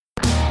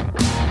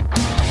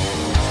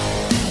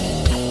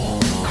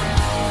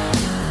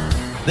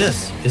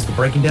This is the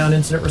Breaking Down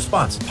Incident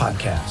Response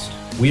podcast.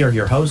 We are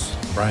your hosts,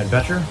 Brian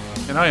Betcher.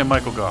 And I am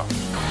Michael Goff.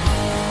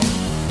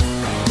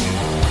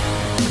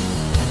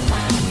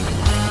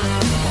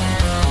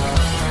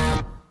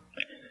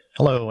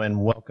 Hello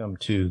and welcome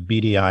to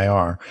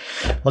BDIR.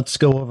 Let's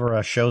go over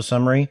a show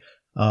summary.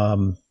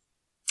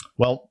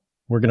 Well,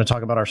 we're going to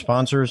talk about our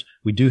sponsors.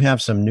 We do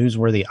have some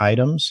newsworthy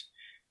items.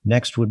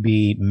 Next would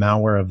be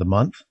Malware of the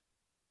Month.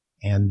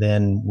 And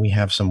then we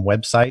have some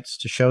websites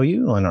to show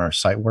you on our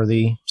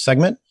Siteworthy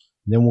segment.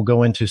 Then we'll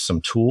go into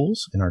some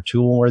tools in our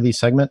Toolworthy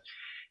segment.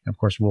 And of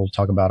course, we'll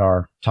talk about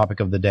our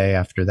topic of the day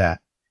after that.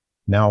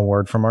 Now a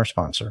word from our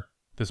sponsor.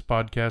 This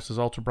podcast is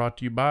also brought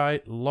to you by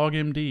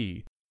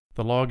LogMD,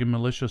 the log and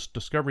malicious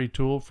discovery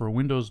tool for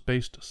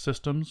Windows-based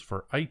systems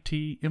for IT,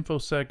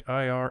 InfoSec,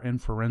 IR,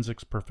 and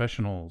forensics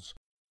professionals.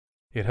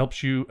 It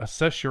helps you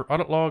assess your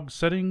audit log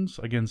settings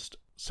against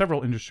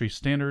several industry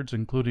standards,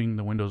 including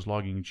the Windows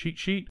logging cheat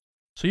sheet,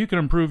 so you can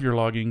improve your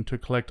logging to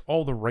collect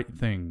all the right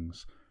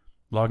things.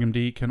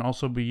 LogMD can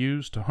also be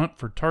used to hunt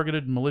for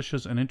targeted,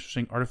 malicious, and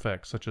interesting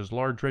artifacts such as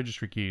large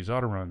registry keys,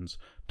 autoruns,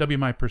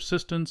 WMI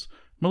persistence,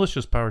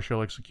 malicious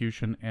PowerShell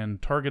execution,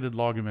 and targeted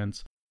log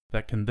events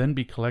that can then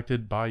be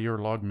collected by your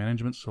log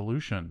management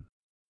solution.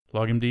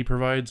 LogMD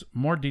provides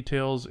more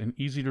details and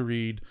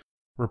easy-to-read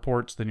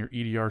reports than your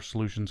EDR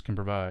solutions can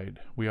provide.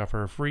 We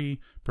offer a free,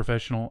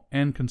 professional,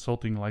 and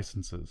consulting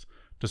licenses.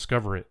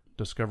 Discover it.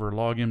 Discover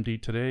LogMD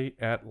today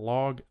at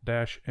log-md.com.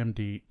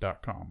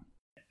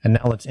 And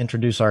now let's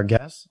introduce our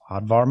guest,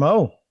 Advar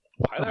Mo.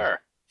 Hi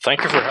there.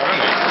 Thank you for having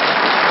me.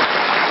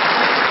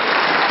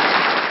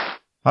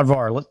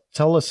 Advar,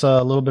 tell us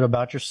a little bit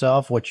about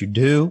yourself, what you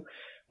do,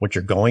 what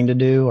you're going to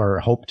do or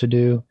hope to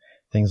do,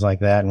 things like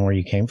that, and where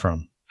you came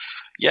from.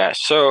 Yeah,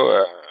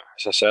 so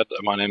as I said,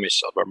 my name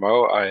is Advar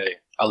Mo. I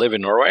live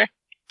in Norway,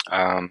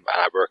 and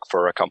I work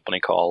for a company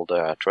called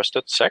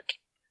Trusted Sec.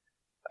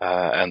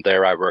 And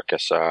there I work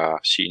as a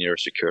senior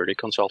security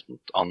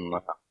consultant on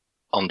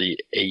the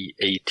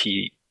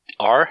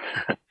AATR.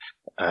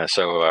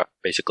 So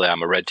basically,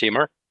 I'm a red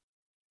teamer.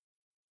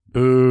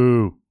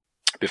 Boo.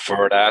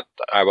 Before that,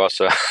 I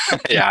was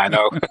yeah, I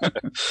know.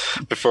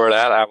 Before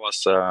that, I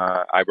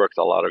worked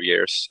a lot of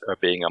years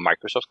being a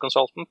Microsoft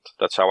consultant.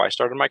 That's how I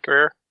started my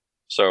career.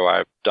 So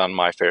I've done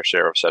my fair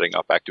share of setting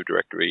up Active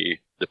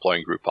Directory,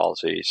 deploying group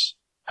policies,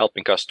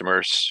 helping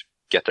customers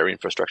get their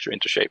infrastructure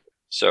into shape.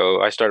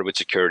 So I started with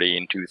security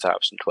in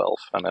 2012,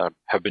 and I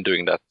have been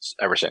doing that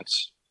ever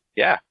since.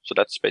 Yeah, so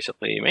that's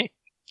basically me.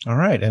 All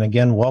right. And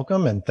again,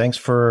 welcome, and thanks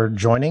for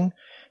joining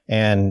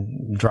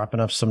and dropping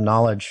us some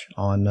knowledge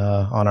on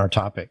our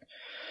topic.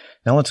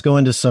 Now let's go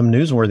into some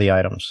newsworthy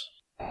items.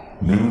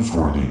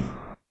 Newsworthy.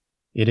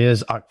 It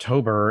is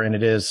October, and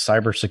it is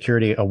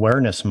Cybersecurity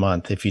Awareness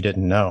Month, if you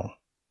didn't know.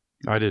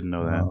 I didn't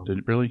know that. Did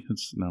it really?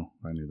 No,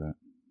 I knew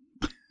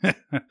that.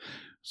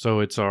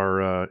 So it's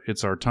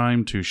our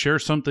time to share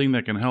something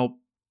that can help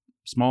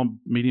small,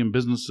 medium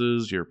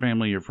businesses, your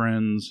family, your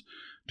friends,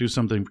 do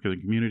something for the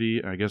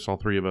community. I guess all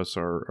three of us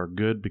are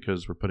good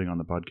because we're putting on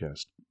the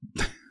podcast.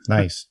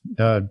 Nice.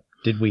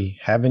 Did we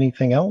have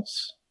anything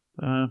else?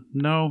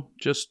 No,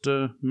 just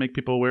make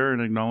people aware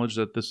and acknowledge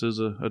that this is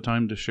a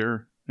time to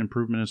share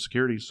improvement in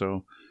security.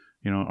 So,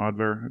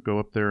 Advar, go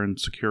up there and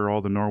secure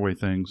all the Norway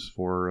things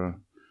for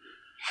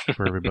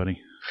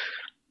everybody.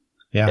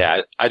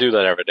 Yeah, I do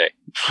that every day.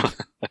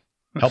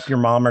 Help your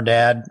mom or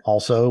dad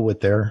also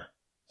with their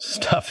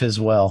stuff as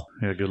well.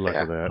 Yeah, good luck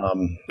with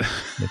that.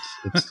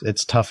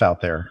 It's tough out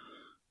there.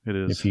 It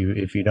is.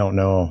 If you don't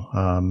know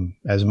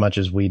as much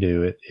as we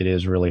do, it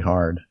is really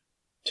hard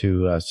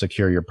to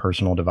secure your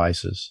personal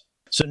devices.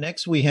 So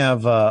next we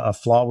have a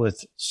flaw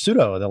with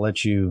sudo that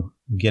lets you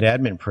get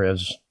admin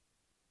privs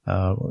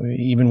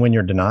even when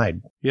you're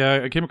denied.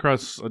 Yeah, I came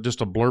across just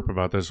a blurb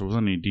about this. There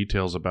wasn't any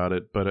details about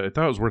it, but I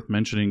thought it was worth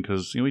mentioning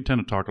because we tend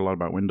to talk a lot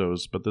about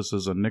Windows, but this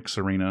is a Nix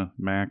Arena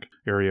Mac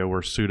area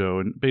where sudo,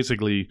 and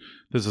basically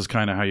this is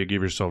kind of how you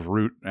give yourself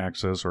root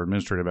access or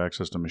administrative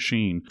access to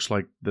machine. Looks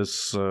like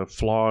this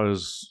flaw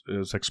is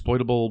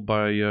exploitable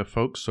by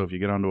folks, so if you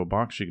get onto a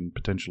box, you can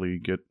potentially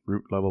get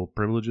root level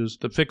privileges.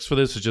 The fix for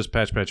this is just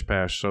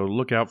patch, so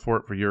look out for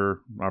it for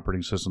your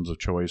operating systems of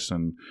choice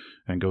and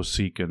go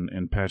seek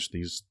and patch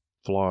these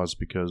flaws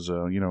because,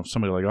 if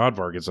somebody like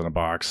Advar gets in a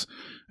box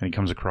and he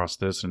comes across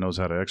this and knows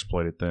how to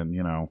exploit it, then,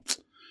 you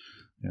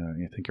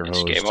think you're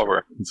hosed. It's game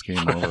over. It's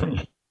game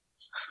over.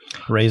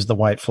 Raise the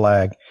white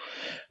flag.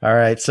 All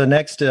right. So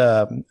next,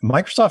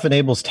 Microsoft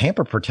enables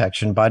tamper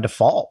protection by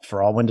default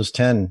for all Windows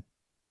 10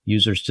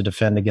 users to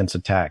defend against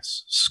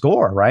attacks.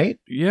 Score, right?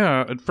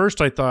 Yeah, at first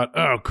I thought,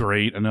 oh,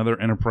 great, another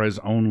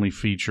enterprise-only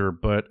feature,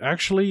 but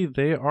actually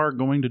they are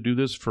going to do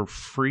this for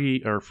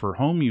free or for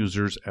home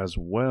users as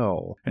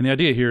well. And the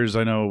idea here is,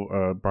 I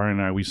know Brian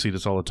and I, we see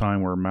this all the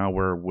time where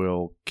malware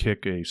will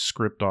kick a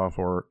script off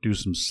or do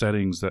some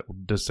settings that will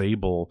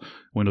disable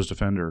Windows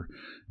Defender.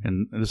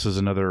 And this is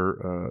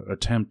another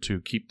attempt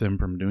to keep them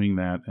from doing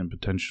that and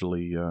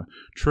potentially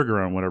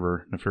trigger on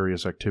whatever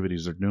nefarious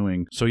activities they're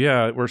doing. So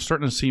yeah, we're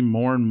starting to see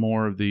more and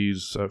more of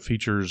these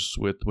features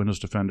with Windows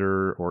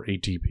Defender, or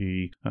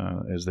ATP,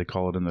 as they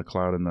call it in the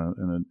cloud in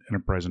the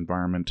enterprise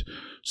environment.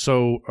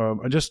 So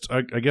I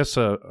guess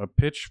a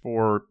pitch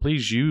for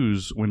please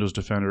use Windows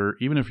Defender,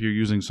 even if you're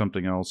using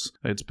something else.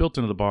 It's built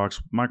into the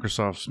box.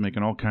 Microsoft's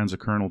making all kinds of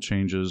kernel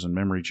changes and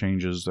memory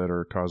changes that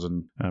are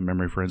causing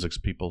memory forensics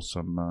people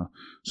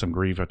some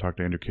grief. I talked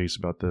to Andrew Case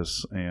about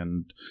this,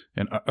 and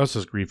us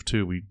as grief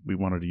too. We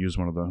wanted to use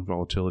one of the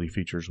volatility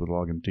features with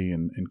LogMD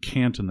and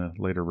can't in the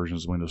later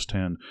versions of Windows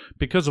 10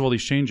 because of all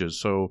these changes.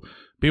 So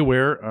be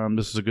aware,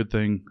 this is a good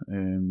thing,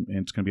 and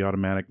it's going to be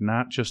automatic,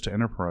 not just to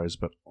enterprise,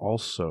 but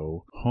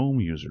also home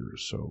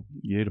users. So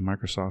yay to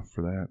Microsoft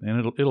for that. And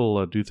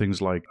it'll do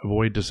things like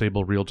avoid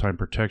disable real-time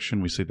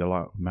protection. We see that a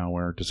lot with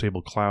malware.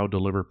 Disable cloud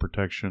deliver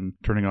protection,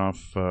 turning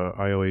off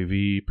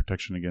IOAV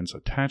protection against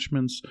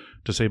attachments,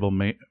 disable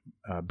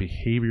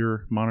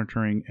behavior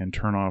monitoring, and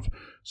turn off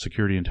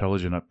security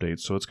intelligence updates.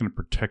 So it's going to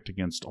protect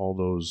against all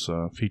those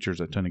features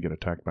that tend to get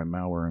attacked by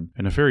malware and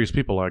nefarious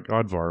people like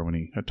Odvar when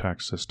he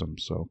attacks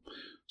systems. So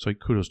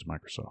kudos to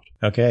Microsoft.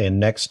 Okay, and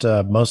next,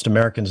 most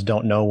Americans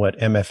don't know what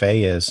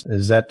MFA is.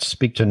 Does that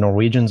speak to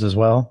Norwegians as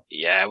well?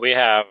 Yeah, we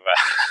have.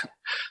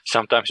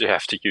 Sometimes you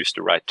have to use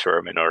the right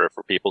term in order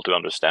for people to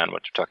understand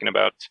what you're talking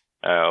about.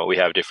 We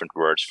have different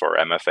words for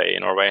MFA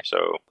in Norway. So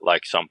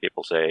like some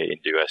people say in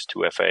the US,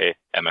 2FA,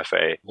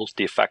 MFA,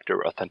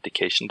 multi-factor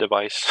authentication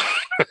device.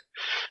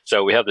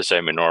 So we have the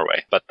same in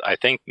Norway. But I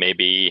think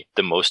maybe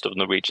the most of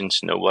Norwegians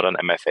know what an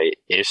MFA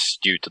is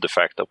due to the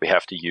fact that we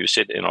have to use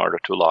it in order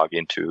to log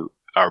into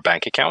our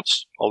bank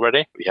accounts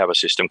already. We have a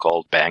system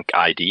called Bank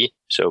ID.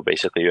 So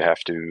basically you have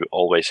to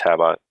always have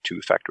a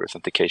two-factor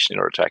authentication in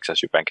order to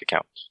access your bank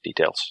account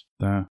details.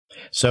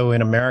 So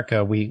in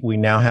America, we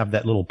now have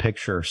that little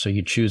picture. So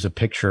you choose a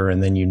picture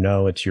and then you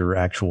know it's your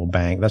actual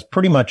bank. That's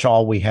pretty much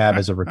all we have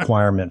as a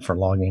requirement for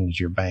logging into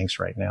your banks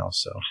right now.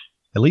 So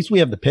at least we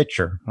have the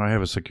picture. I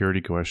have a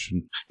security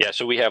question. Yeah,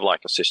 so we have like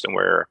a system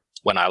where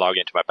when I log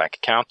into my bank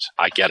account,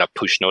 I get a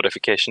push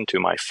notification to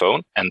my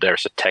phone, and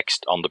there's a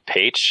text on the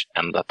page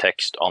and the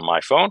text on my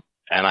phone,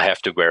 and I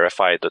have to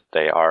verify that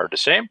they are the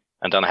same,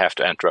 and then I have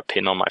to enter a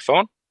PIN on my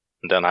phone,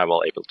 and then I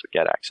will able to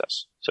get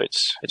access. So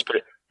it's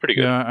pretty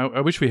good. Yeah,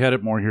 I wish we had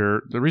it more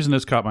here. The reason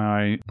this caught my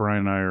eye,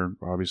 Brian and I are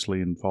obviously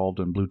involved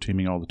in blue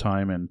teaming all the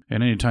time, and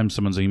anytime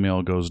someone's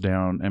email goes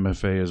down,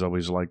 MFA is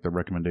always like the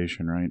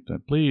recommendation, right?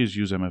 Please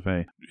use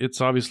MFA.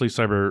 It's obviously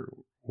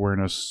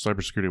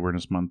Cybersecurity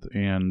Awareness Month,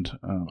 and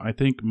I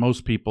think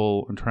most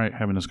people, and try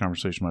having this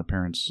conversation with my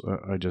parents,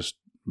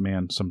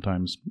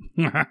 sometimes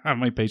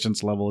my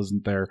patience level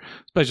isn't there,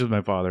 especially with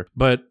my father.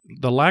 But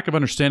the lack of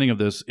understanding of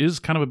this is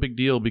kind of a big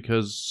deal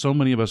because so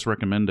many of us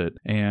recommend it.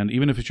 And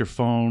even if it's your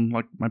phone,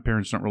 like my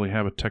parents don't really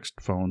have a text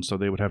phone, so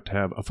they would have to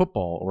have a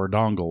football or a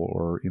dongle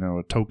or,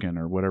 a token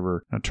or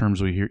whatever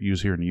terms we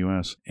use here in the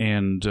U.S.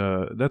 And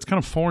that's kind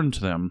of foreign to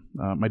them.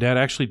 My dad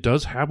actually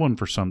does have one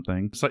for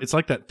something. It's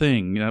like that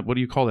thing. What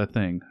do you call that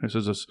thing? This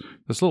is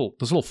this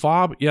little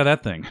fob. Yeah,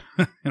 that thing.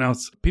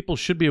 People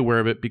should be aware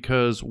of it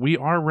because we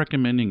are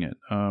recommending it.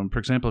 For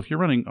example, if you're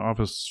running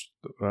Office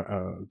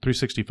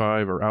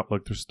 365 or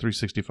Outlook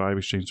 365,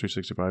 Exchange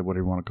 365,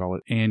 whatever you want to call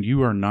it, and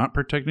you are not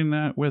protecting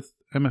that with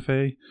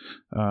MFA,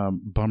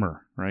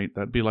 bummer, right?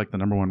 That'd be like the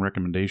number one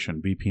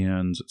recommendation,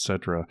 VPNs,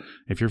 etc.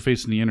 If you're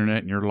facing the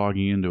internet and you're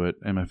logging into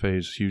it, MFA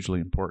is hugely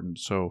important.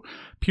 So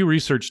Pew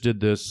Research did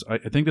this. I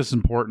think this is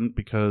important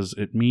because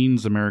it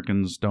means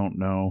Americans don't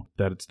know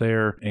that it's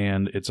there,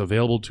 and it's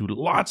available to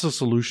lots of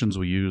solutions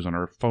we use on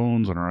our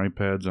phones, on our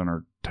iPads, on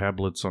our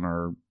tablets, on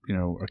our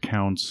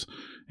accounts,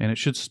 and it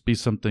should be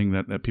something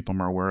that people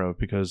are aware of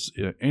because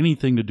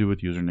anything to do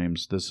with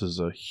usernames, this is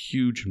a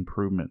huge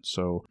improvement.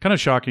 So kind of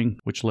shocking,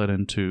 which led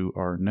into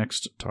our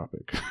next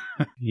topic.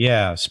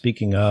 Yeah,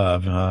 speaking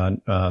of,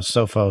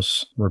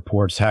 Sophos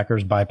reports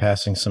hackers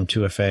bypassing some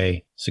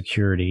 2FA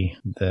security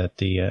that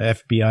the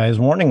FBI is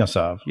warning us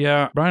of.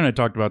 Yeah, Brian and I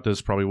talked about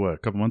this probably, a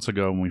couple months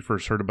ago when we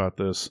first heard about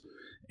this.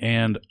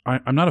 And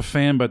I'm not a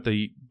fan, by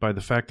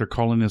the fact they're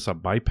calling this a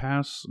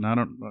bypass. Now,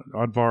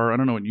 Odvar, I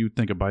don't know what you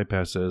think a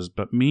bypass is,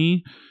 but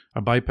a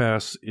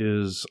bypass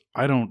is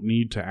I don't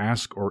need to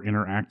ask or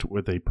interact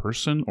with a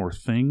person or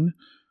thing.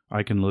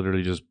 I can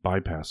literally just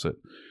bypass it.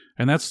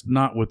 And that's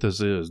not what this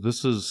is.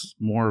 This is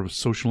more of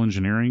social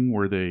engineering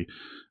where they,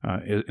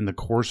 in the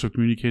course of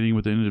communicating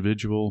with the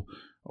individual,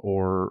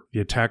 or the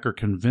attacker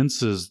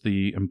convinces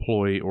the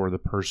employee or the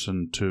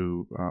person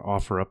to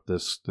offer up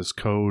this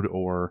code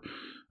or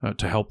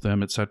to help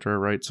them, etc.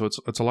 Right? So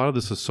it's a lot of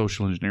this is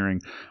social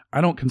engineering. I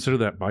don't consider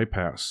that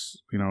bypass.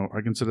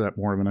 I consider that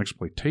more of an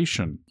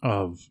exploitation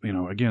of,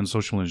 again,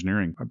 social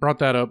engineering. I brought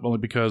that up only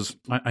because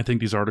I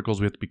think these articles,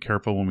 we have to be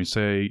careful when we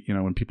say,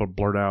 when people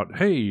blurt out,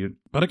 hey,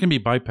 but it can be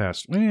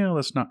bypassed. Well,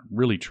 that's not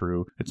really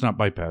true. It's not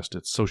bypassed.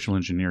 It's social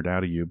engineered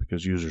out of you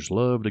because users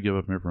love to give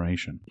up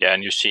information. Yeah,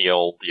 and you see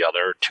all the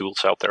other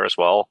tools out there as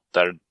well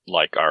that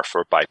are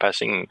for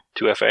bypassing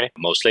 2FA.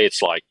 Mostly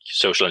it's like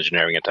social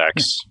engineering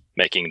attacks,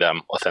 making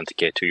them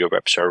authenticate to your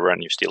web server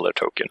and you steal their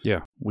token.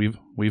 Yeah,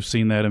 we've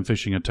seen that in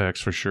phishing attacks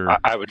for sure.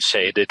 I would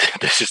say that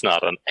this is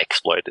not an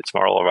exploit. It's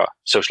more of a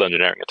social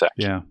engineering attack.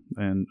 Yeah,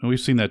 and we've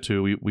seen that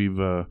too.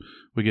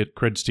 We get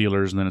cred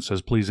stealers, and then it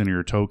says, please enter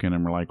your token.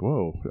 And we're like,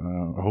 whoa,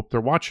 I hope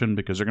they're watching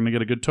because they're going to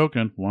get a good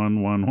token.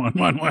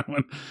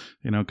 11111.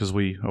 Because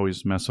we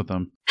always mess with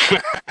them.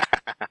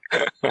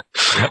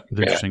 With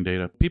interesting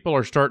data. People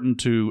are starting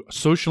to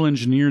social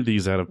engineer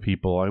these out of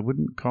people. I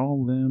wouldn't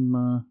call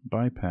them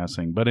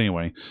bypassing. But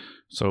anyway,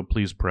 so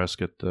please press,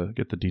 get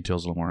the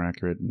details a little more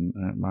accurate. And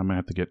I might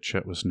have to get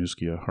Chet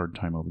Wisniewski a hard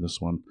time over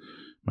this one.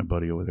 My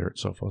buddy over there at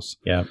Sophos.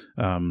 Yeah.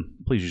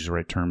 Please use the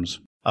right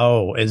terms.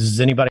 Oh, does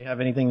anybody have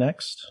anything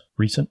next?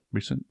 Recent?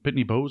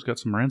 Pitney Bowes got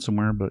some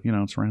ransomware, but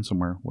it's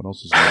ransomware. What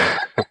else is there?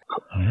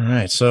 All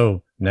right.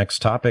 So next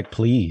topic,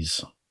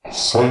 please.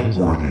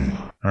 Site-worthy.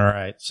 All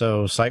right.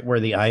 So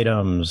site-worthy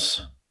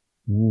items.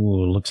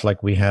 Ooh, looks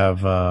like we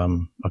have a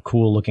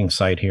cool looking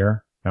site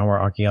here. Malware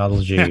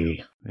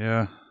archaeology.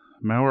 Yeah.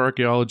 Malware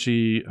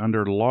archaeology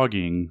under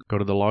logging. Go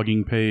to the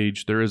logging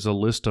page. There is a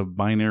list of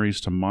binaries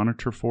to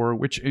monitor for,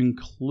 which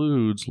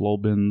includes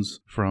LOLBins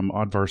from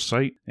Aardvar's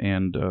site.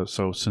 And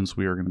so since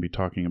we are going to be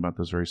talking about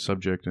this very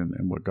subject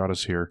and what got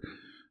us here,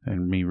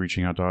 and me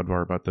reaching out to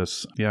Aardvar about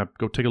this,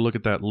 go take a look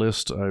at that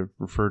list. I've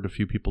referred a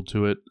few people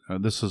to it.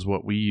 This is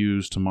what we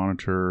use to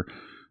monitor.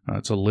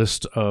 It's a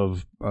list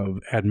of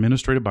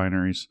administrative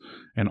binaries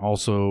and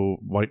also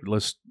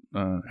whitelist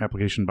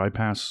application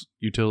bypass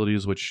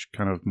utilities, which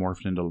kind of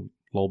morphed into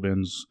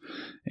LOLBins.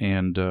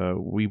 And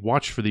we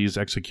watch for these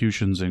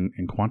executions in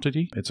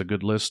quantity. It's a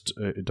good list.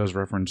 It does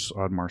reference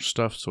Aardvar's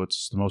stuff, so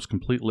it's the most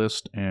complete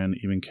list. And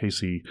even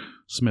Casey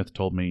Smith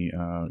told me,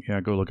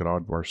 go look at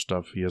Aardvar's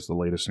stuff. He has the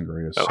latest and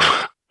greatest.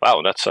 Oh,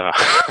 wow, that's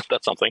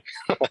something.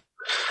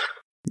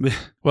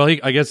 Well,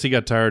 I guess he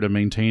got tired of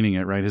maintaining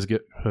it, right? His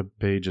GitHub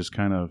page is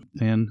kind of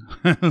thin.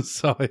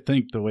 So I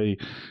think the way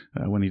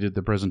when he did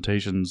the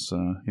presentations,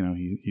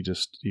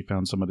 he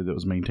found somebody that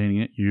was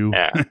maintaining it.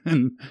 Yeah.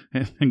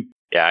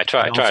 Yeah, I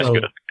try as good as I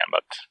can,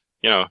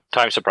 but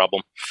time's a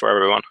problem for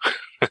everyone.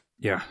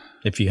 Yeah.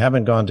 If you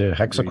haven't gone to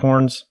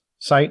Hexacorn's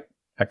site,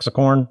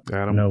 Hexacorn, I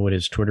Got don't know what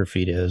his Twitter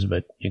feed is,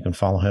 but you can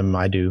follow him.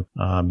 I do.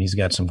 He's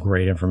got some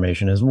great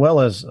information as well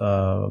as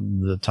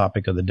the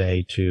topic of the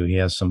day, too. He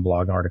has some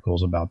blog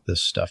articles about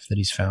this stuff that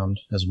he's found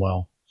as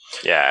well.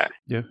 Yeah.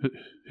 Yeah.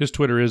 His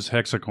Twitter is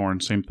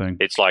Hexacorn, same thing.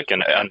 It's like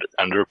an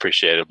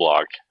underappreciated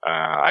blog.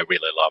 I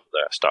really love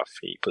the stuff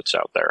he puts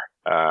out there.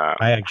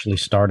 I actually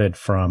started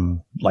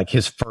from like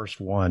his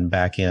first one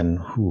back in,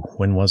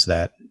 when was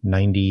that?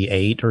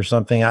 98 or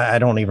something? I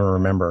don't even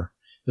remember.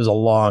 It was a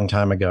long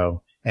time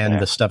ago.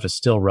 And the stuff is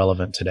still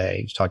relevant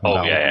today. He's talking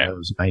about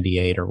Windows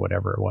 98 or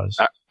whatever it was.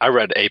 I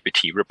read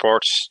APT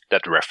reports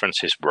that reference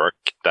his work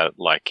that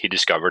he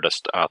discovered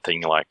a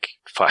thing like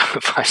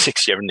 5,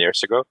 6, 7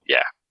 years ago.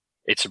 Yeah,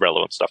 it's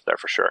relevant stuff there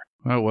for sure.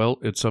 Oh, well,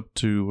 it's up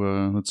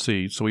to, let's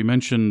see. So we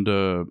mentioned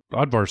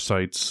Aardvar's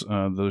sites.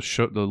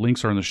 The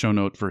links are in the show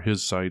note for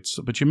his sites.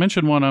 But you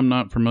mentioned one I'm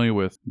not familiar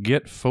with.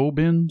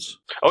 GetFobins?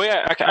 Oh,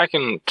 yeah, I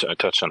can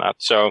touch on that.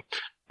 So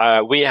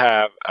I've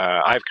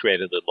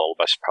created the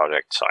LOLBas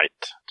project site.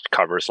 It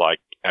covers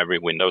every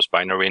Windows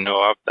binary we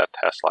know of that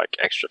has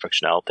extra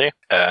functionality.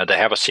 They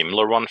have a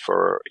similar one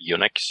for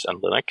Unix and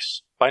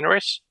Linux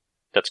binaries.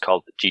 That's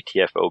called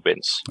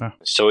GTFObins. Ah.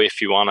 So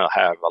if you want to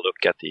have a look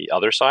at the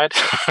other side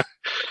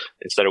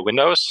instead of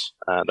Windows,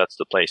 that's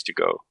the place to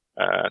go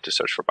to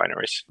search for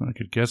binaries. I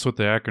could guess what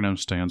the acronym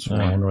stands for.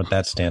 I wonder what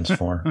that stands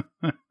for.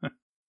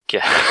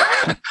 Yeah,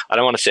 I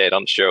don't want to say it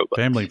on the show, but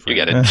family you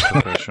get it.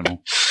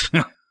 Professional.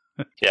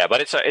 Yeah, but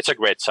it's a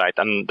great site,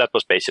 and that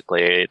was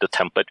basically the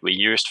template we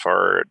used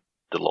for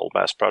the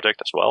LOLBas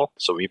project as well.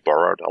 So we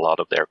borrowed a lot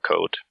of their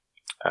code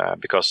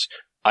because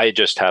I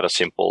just had a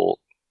simple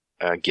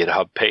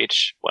GitHub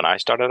page when I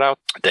started out.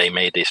 They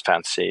made this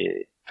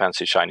fancy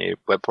shiny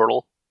web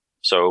portal,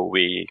 so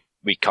we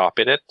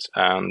copied it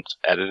and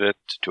edited it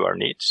to our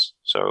needs.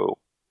 So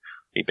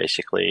we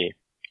basically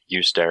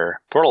used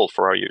their portal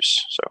for our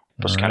use. So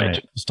it was kind of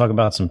interesting. Let's talk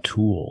about some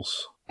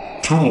tools.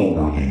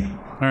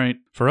 All right.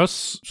 For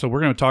us, so we're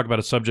going to talk about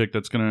a subject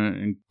that's going to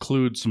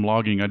include some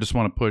logging. I just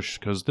want to push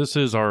because this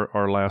is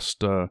our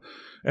last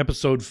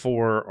episode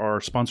for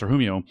our sponsor,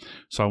 Humio.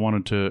 So I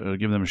wanted to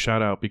give them a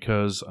shout out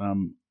because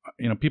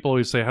people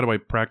always say, how do I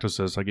practice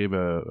this? I gave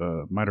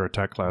a MITRE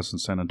ATT&CK class in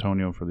San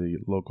Antonio for the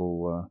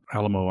local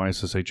Alamo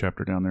ISSA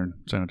chapter down there in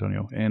San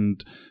Antonio.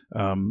 And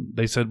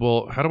they said,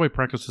 well, how do I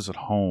practice this at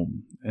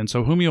home? And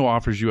so Humio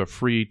offers you a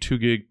free 2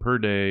 gig per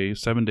day,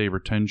 7-day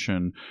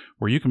retention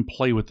where you can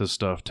play with this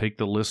stuff, take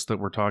the list that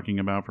we're talking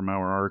about from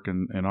our ARC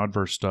and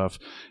Oddverse stuff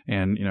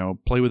and,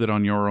 play with it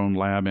on your own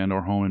lab and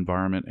or home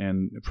environment.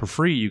 And for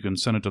free, you can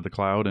send it to the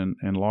cloud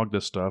and log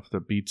this stuff. The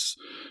Beats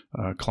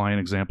client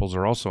examples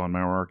are also on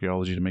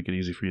Archaeology to make it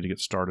easy for you to get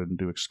started and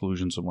do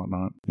exclusions and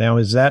whatnot. Now,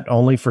 is that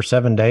only for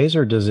 7 days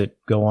or does it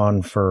go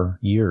on for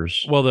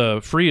years? Well, the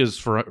free is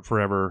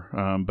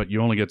forever, but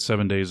you only get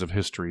 7 days of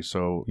history.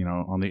 So,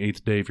 on the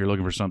 8th day, if you're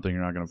looking for something,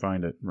 you're not going to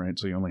find it, right?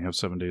 So you only have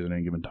 7 days at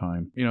any given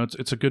time.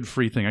 It's a good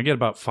free thing. I get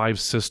about 5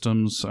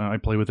 systems. I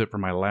play with it for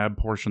my lab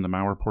portion, the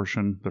malware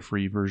portion, the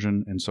free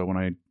version. And so when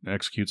I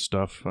execute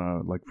stuff,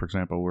 like for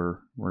example,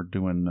 we're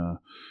doing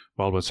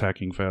LOLBas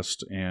Hacking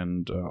Fest,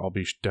 and I'll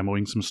be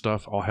demoing some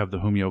stuff. I'll have the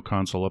Humio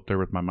console up there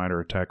with my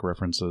MITRE ATT&CK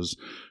references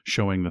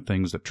showing the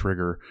things that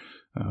trigger.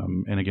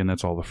 And again,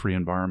 that's all the free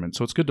environment.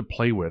 So it's good to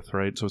play with,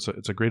 right? So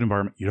it's a great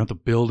environment. You don't have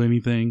to build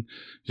anything.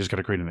 You just got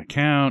to create an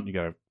account. You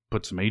got to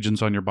put some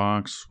agents on your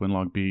box,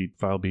 WinLogBeat,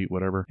 FileBeat,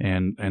 whatever,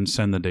 and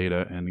send the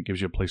data, and it gives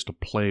you a place to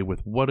play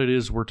with what it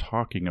is we're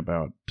talking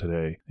about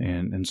today.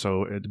 And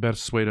so the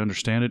best way to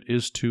understand it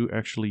is to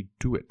actually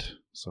do it.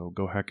 So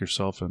go hack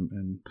yourself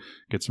and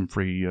get some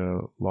free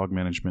log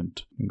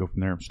management and go from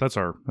there.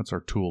 So that's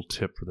our tool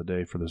tip for the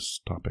day for this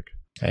topic.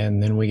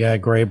 And then we got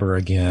Graeber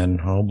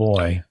again. Oh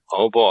boy.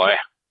 Oh boy.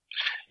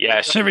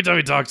 Yes. Every time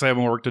he talks, I have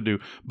more work to do.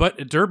 But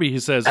at Derby, he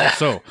says,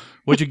 "So,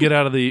 what'd you get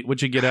out of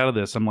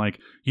this?" I'm like,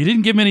 "You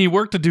didn't give me any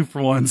work to do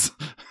for once."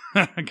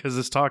 Because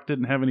this talk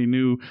didn't have any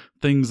new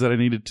things that I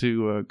needed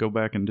to go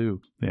back and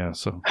do. Yeah,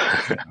 so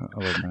I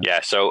love that. Yeah,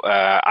 so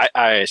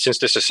I since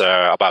this is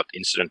about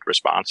incident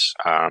response,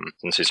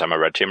 and since I'm a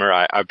red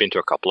teamer, I've been to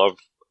a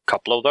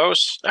couple of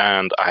those,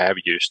 and I have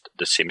used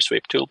the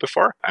SimSweep tool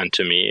before. And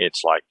to me,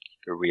 it's like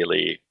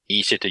really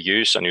easy to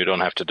use, and you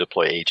don't have to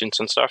deploy agents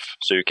and stuff.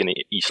 So you can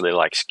easily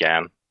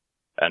scan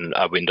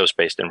a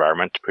Windows-based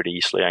environment pretty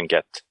easily and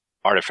get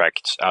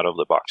artifacts out of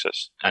the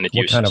boxes. And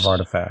what kind of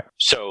artifact?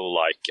 So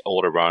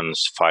order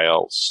runs,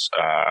 files,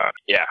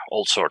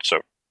 all sorts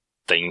of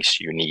things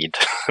you need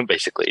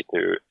basically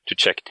to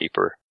check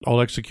deeper. All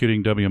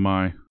executing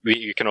WMI.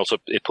 You can also,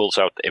 it pulls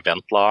out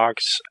event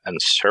logs and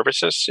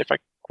services, if I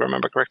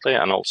remember correctly,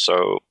 and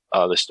also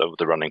a list of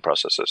the running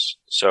processes.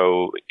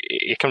 So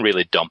it can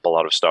really dump a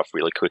lot of stuff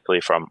really quickly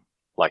from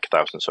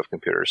thousands of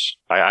computers.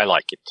 I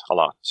like it a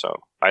lot. So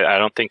I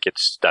don't think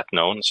it's that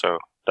known, so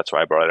that's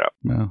why I brought it up.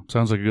 Yeah,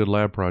 sounds like a good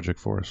lab project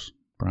for us,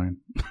 Brian.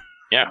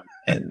 Yeah.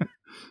 And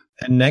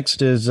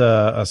next is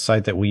a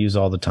site that we use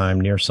all the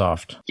time,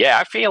 Nearsoft. Yeah,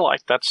 I feel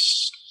like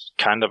that's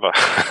kind of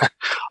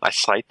a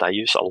site I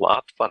use a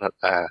lot, but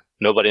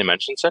nobody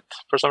mentions it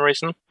for some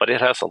reason. But it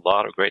has a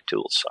lot of great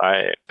tools.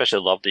 I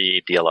especially love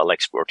the DLL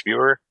export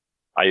viewer.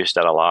 I use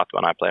that a lot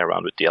when I play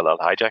around with DLL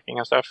hijacking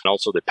and stuff. And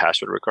also the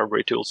password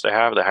recovery tools they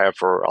have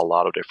for a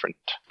lot of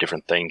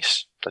different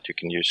things that you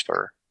can use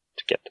to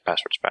get the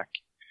passwords back.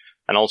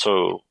 And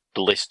also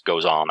the list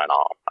goes on and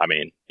on. I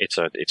mean, it's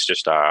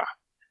just a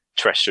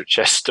treasure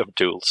chest of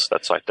tools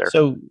that's right there.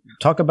 So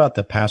talk about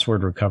the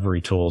password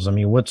recovery tools. I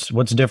mean, what's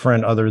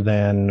different other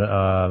than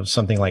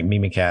something like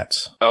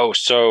Mimikatz? Oh,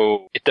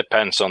 so it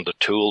depends on the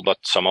tool, but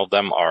some of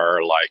them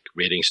are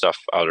reading stuff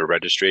out of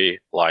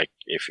registry. Like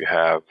if you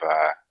have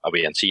a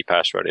VNC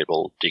password, it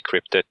will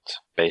decrypt it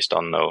based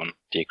on known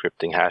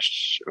decrypting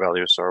hash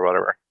values or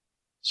whatever.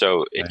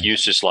 So it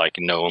uses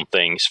known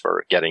things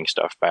for getting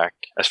stuff back,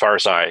 as far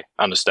as I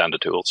understand the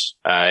tools.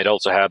 It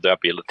also had the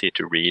ability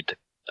to read.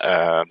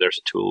 There's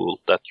a tool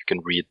that you can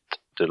read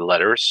the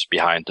letters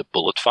behind the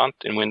bullet font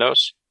in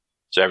Windows.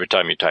 So every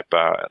time you type,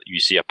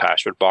 you see a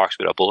password box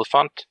with a bullet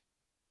font,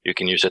 you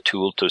can use a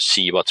tool to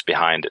see what's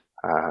behind it.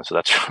 So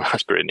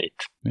that's pretty neat.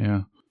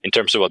 Yeah. In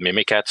terms of what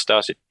Mimikatz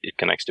does, it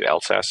connects to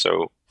LSASS,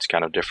 so it's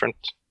kind of different,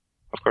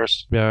 of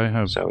course. Yeah, I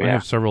have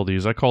several of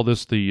these. I call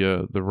this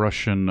the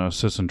Russian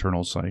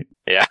sysinternal site.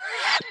 Yeah.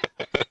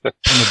 I'm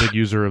a big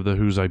user of the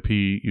Who's IP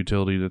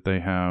utility that they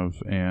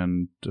have,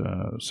 and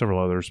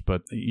several others.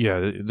 But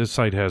yeah, this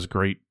site has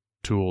great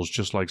tools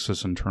just like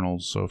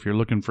sysinternals. So if you're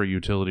looking for a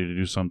utility to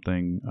do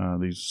something,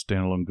 these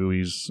standalone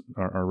GUIs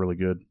are really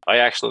good.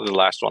 The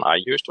last one I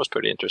used was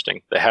pretty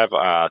interesting. They have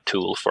a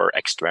tool for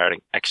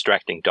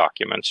extracting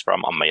documents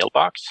from a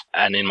mailbox.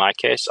 And in my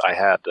case, I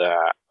had...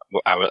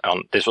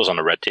 this was on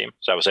a red team,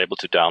 so I was able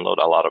to download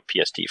a lot of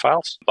PST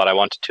files, but I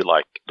wanted to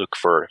look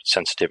for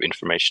sensitive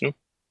information,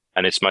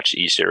 and it's much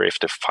easier if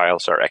the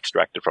files are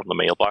extracted from the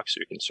mailbox, so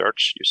you can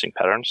search using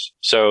patterns.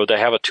 So they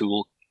have a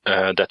tool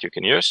that you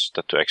can use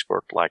to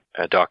export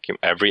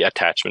every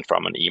attachment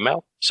from an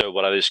email. So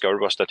what I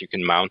discovered was that you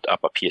can mount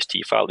up a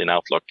PST file in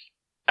Outlook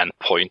and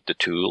point the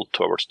tool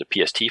towards the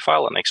PST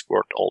file and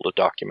export all the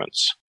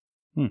documents.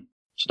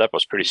 So that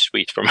was pretty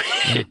sweet for me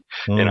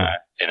in a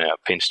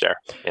pinch there.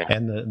 Yeah.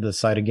 And the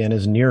site again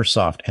is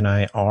Nearsoft,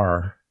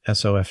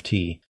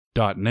 NIRSOFT.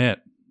 .net.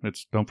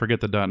 Don't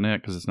forget the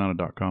 .NET because it's not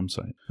a .com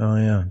site. Oh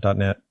yeah,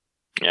 .NET.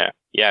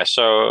 Yeah.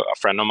 So a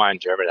friend of mine,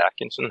 Jared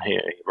Atkinson, he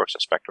works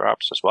at Spectre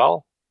Apps as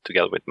well,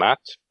 together with Matt.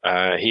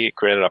 He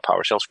created a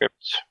PowerShell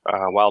script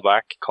a while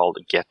back called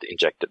Get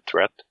Injected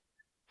Thread.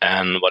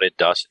 And what it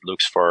does, it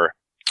looks for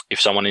if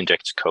someone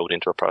injects code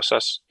into a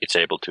process, it's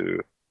able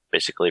to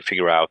basically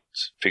figure out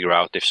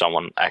if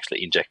someone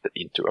actually injected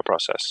into a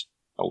process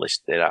and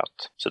list it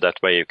out. So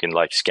that way you can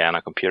like scan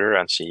a computer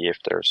and see if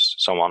there's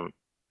someone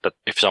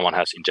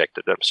has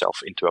injected themselves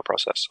into a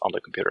process on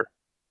the computer.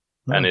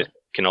 Oh. And you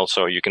can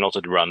also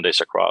run this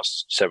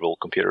across several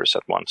computers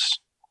at once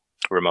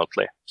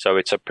remotely. So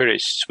it's a pretty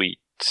sweet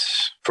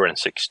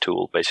forensics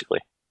tool basically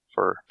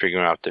for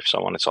figuring out if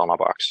someone is on a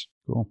box.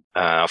 Cool.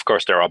 Of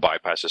course, there are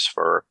bypasses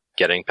for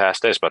getting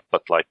past this, but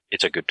like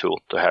it's a good tool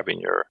to have in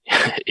your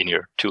in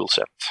your tool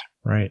set.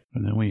 Right.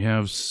 And then we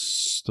have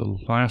the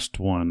last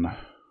one.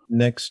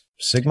 Next,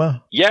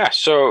 Sigma. Yeah.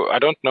 So I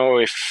don't know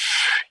if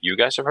you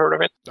guys have heard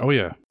of it. Oh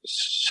yeah.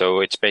 So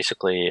it's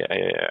basically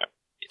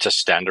it's a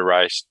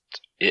standardized.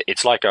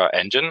 It's like an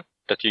engine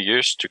that you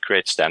use to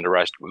create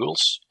standardized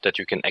rules that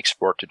you can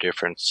export to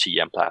different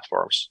CM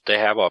platforms. They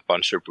have a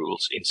bunch of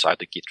rules inside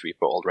the Git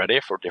repo already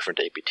for different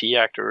APT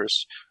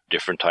actors,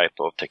 different type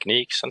of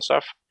techniques and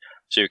stuff.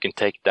 So you can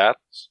take that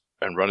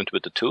and run it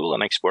with the tool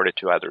and export it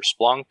to either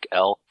Splunk,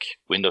 Elk,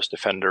 Windows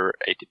Defender,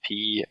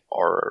 ATP,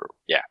 or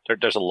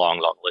there's a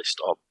long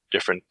list of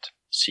different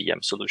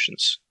CM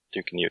solutions that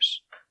you can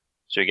use.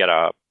 So you get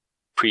a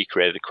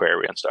pre-created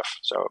query and stuff.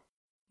 So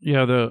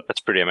yeah,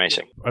 that's pretty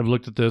amazing. I've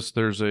looked at this.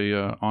 There's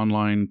a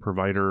online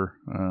provider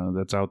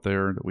that's out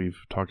there that we've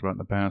talked about in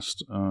the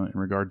past in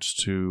regards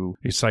to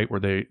a site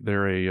where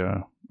they're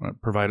a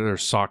provider, they're a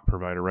SOC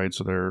provider, right?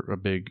 So they're a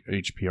big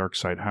HP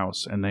ArcSight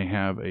house, and they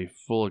have a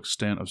full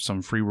extent of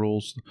some free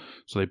rules.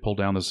 So they pull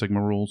down the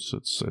Sigma rules.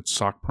 It's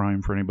SOC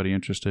Prime for anybody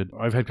interested.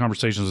 I've had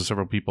conversations with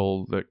several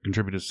people that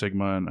contribute to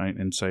Sigma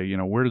and say,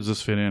 where does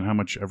this fit in? How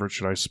much effort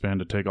should I spend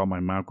to take all my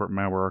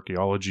malware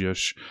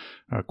archaeology-ish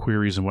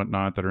queries and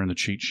whatnot that are in the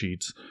cheat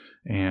sheets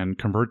and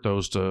convert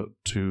those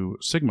to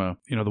Sigma?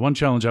 The one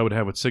challenge I would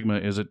have with Sigma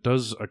is it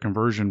does a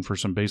conversion for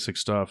some basic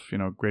stuff.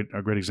 A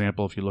great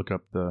example, if you look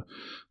up the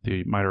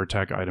MITRE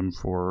ATT&CK item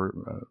for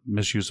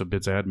misuse of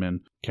bits admin,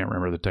 can't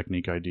remember the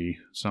technique ID.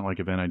 It's not like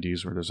event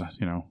IDs where there's a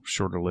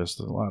shorter list.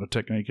 There's a lot of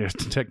technique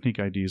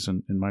IDs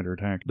in MITRE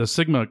ATT&CK. The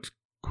Sigma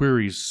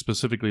queries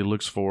specifically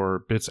looks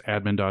for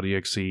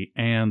bitsadmin.exe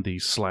and the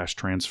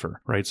 /transfer,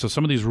 right? So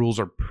some of these rules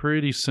are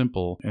pretty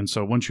simple. And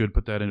so once you would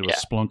put that into a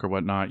Splunk or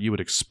whatnot, you would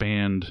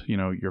expand,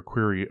 your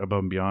query above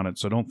and beyond it.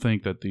 So don't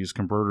think that these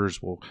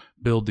converters will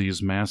build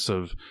these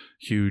massive,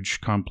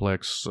 huge,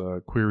 complex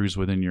queries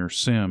within your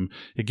SIM.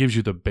 It gives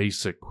you the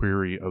basic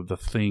query of the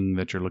thing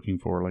that you're looking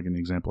for, like in the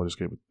example I just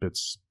gave with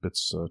bits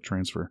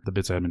transfer, the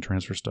bitsadmin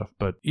transfer stuff.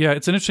 But yeah,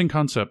 it's an interesting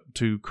concept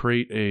to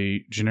create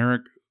a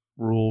generic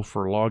rule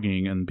for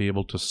logging and be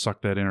able to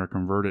suck that in or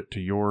convert it to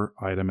your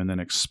item and then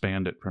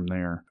expand it from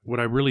there. What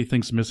I really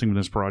think is missing in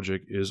this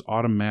project is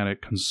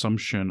automatic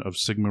consumption of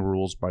Sigma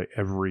rules by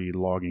every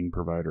logging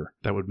provider.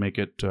 That would make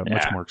it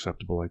much more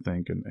acceptable, I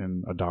think,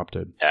 and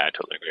adopted. Yeah, I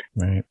totally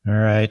agree. Right.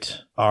 All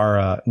right.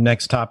 Our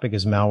next topic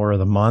is malware of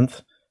the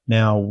month.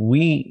 Now,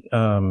 we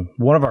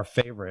one of our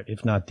favorite,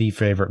 if not the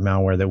favorite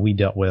malware that we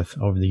dealt with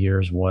over the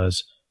years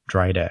was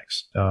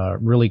Dridex.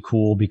 Really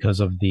cool because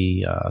of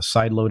the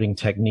side loading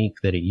technique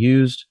that it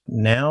used.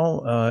 Now,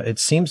 it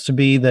seems to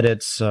be that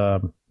it's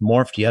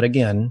morphed yet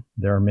again.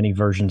 There are many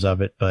versions of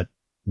it, but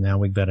now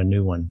we've got a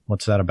new one.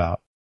 What's that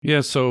about?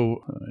 Yeah,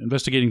 so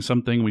investigating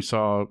something, we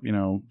saw,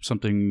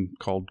 something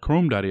called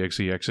chrome.exe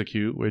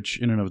execute, which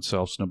in and of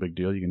itself is no big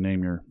deal. You can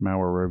name your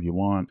malware wherever you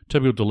want.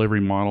 Typical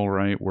delivery model,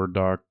 right? Word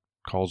doc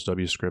calls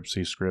WScript,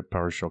 CScript,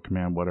 PowerShell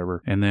command,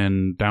 whatever, and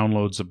then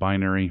downloads a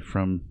binary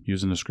from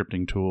using the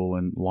scripting tool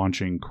and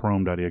launching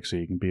chrome.exe.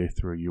 It can be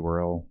through a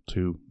URL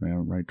too,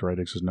 right?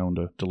 Dridex is known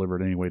to deliver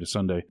it anyway to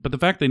Sunday. But the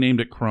fact they named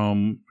it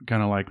Chrome,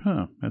 kind of like,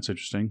 that's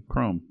interesting.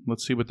 Chrome.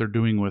 Let's see what they're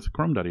doing with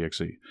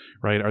chrome.exe,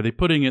 right? Are they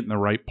putting it in the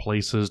right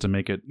places to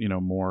make it,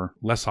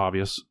 less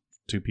obvious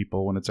to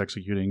people when it's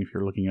executing if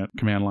you're looking at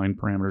command line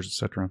parameters,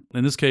 etc.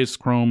 In this case,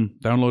 Chrome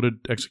downloaded,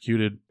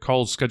 executed,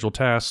 calls schedule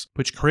tasks,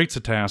 which creates a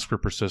task for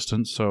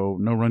persistence, so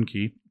no run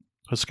key,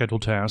 a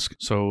scheduled task.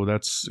 So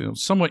that's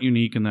somewhat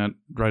unique in that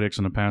Dridex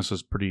in the past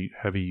has pretty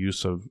heavy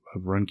use of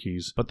run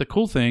keys. But the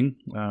cool thing,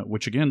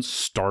 which again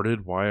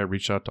started why I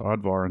reached out to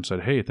Oddvar and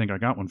said, hey, I think I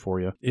got one for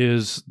you,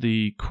 is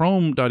the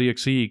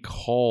chrome.exe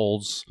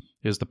calls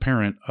is the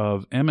parent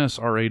of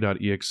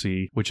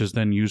msra.exe, which is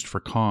then used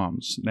for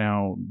comms.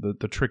 Now,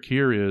 the trick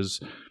here is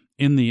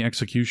in the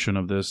execution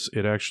of this,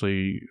 it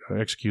actually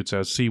executes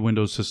as C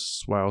Windows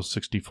syswile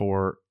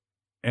 64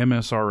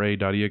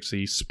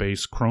 msra.exe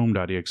space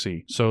chrome.exe.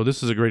 So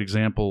this is a great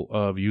example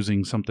of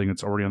using something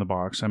that's already on the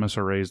box.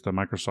 MSRA is the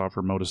Microsoft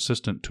Remote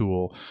Assistant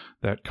tool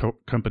that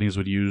companies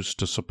would use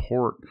to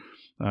support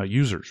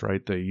users,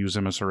 right? They use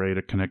MSRA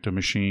to connect a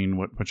machine.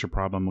 What's your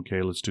problem?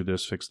 Okay, let's do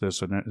this, fix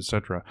this, and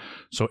etc.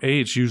 So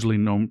A, it's usually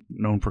known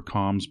for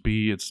comms.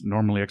 B, it's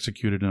normally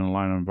executed in a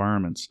line of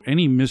environments.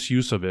 Any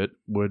misuse of it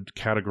would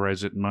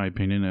categorize it, in my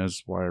opinion,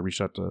 as why I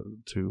reached out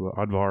to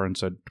Advar and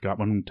said, got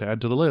one to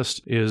add to the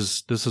list,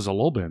 is this is a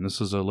LOLBin.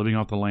 This is a living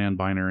off the land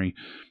binary.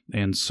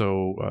 And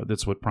so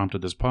that's what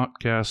prompted this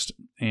podcast.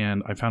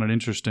 And I found it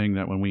interesting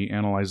that when we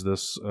analyzed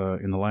this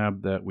in the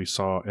lab, that we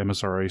saw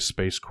MSRA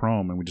space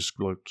Chrome, and we just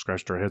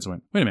scratched our heads and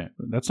went, wait a minute,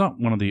 that's not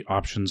one of the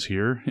options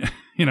here.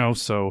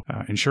 So,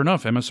 and sure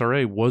enough,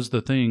 MSRA was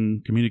the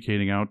thing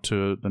communicating out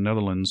to the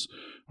Netherlands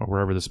or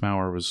wherever this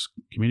malware was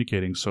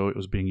communicating. So it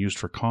was being used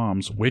for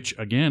comms, which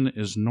again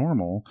is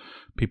normal.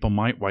 People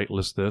might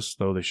whitelist this,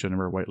 though they should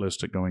never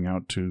whitelist it going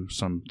out to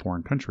some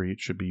foreign country. It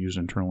should be used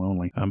internal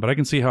only. But I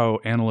can see how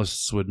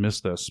analysts would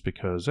miss this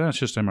because it's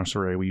just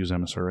MSRA. We use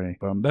MSRA.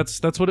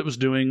 That's what it was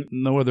doing.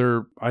 No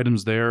other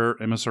items there.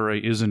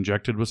 MSRA is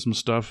injected with some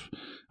stuff.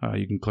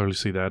 You can clearly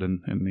see that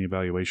in the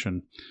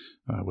evaluation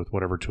with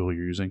whatever tool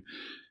you're using.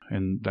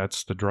 And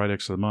that's the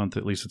Dridex of the month.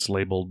 At least it's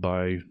labeled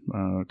by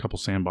a couple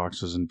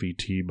sandboxes and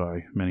VT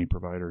by many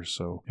providers.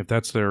 So if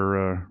that's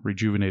their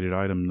rejuvenated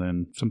item,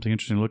 then something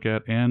interesting to look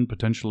at, and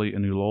potentially a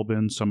new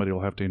LOLBin. Somebody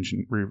will have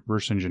to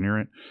reverse engineer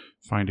it,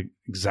 find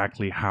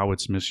exactly how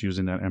it's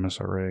misusing that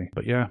MSRA.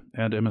 But yeah,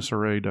 add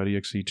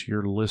MSRA.exe to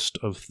your list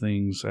of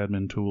things,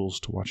 admin tools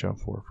to watch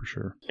out for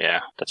sure. Yeah,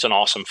 that's an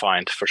awesome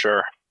find for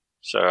sure.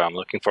 So I'm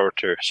looking forward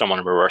to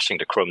someone reversing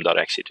the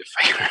Chrome.exe to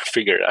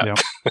figure it out.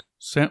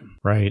 Yep.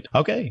 Right.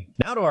 Okay.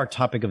 Now to our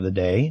topic of the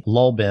day,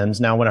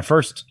 LOLBins. Now, when I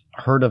first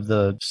heard of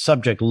the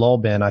subject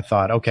LOLBin, I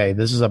thought, okay,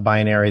 this is a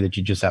binary that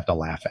you just have to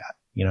laugh at.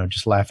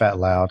 Just laugh out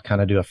loud,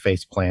 kind of do a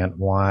face plant.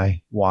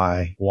 Why?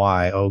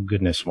 Oh,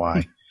 goodness,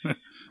 why?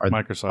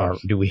 Microsoft.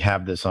 Do we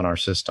have this on our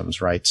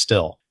systems, right?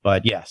 Still.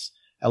 But yes,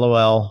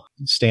 LOL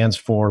stands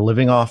for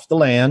living off the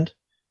land,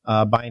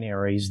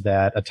 binaries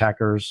that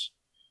attackers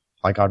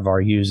like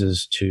Advar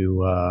uses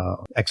to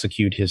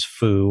execute his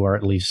foo, or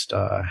at least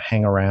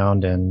hang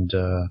around and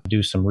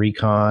do some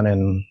recon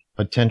and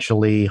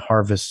potentially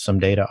harvest some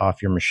data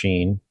off your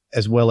machine,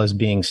 as well as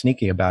being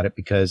sneaky about it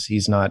because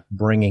he's not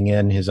bringing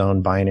in his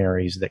own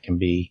binaries that can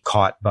be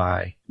caught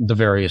by the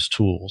various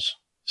tools.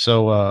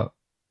 So,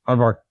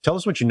 Advar, tell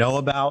us what you know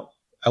about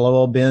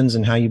LOLBins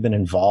and how you've been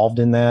involved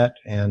in that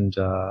and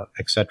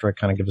et cetera.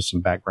 Kind of give us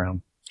some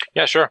background.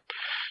 Yeah, sure.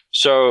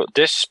 So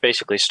this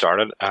basically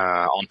started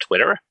on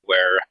Twitter,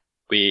 where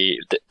the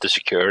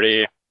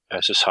security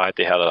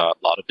society had a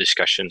lot of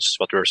discussions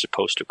what we were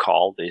supposed to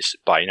call these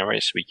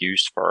binaries we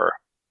used for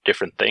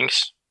different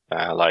things,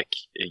 like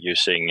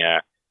using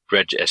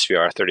reg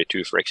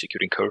SVR32 for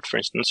executing code, for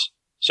instance.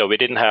 So we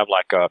didn't have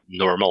like a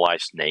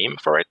normalized name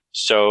for it.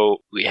 So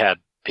we had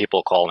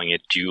people calling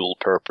it dual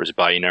purpose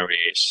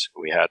binaries.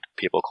 We had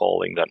people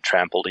calling them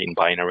trampoline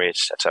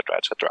binaries, etc.,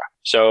 etc.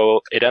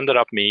 So it ended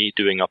up me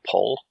doing a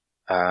poll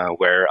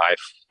where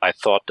I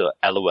thought the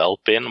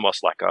LOLBin was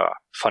like a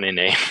funny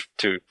name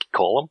to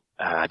call them.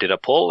 I did a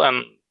poll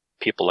and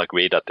people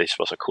agreed that this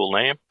was a cool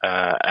name.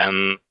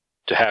 And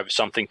to have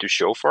something to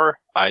show for,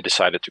 I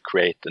decided to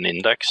create an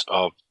index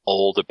of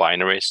all the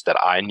binaries that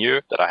I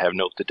knew that I have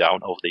noted down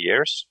over the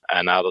years.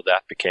 And out of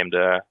that became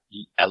the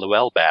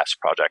LOLBas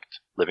project,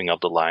 Living of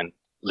the Land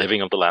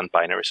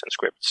Binaries and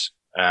Scripts.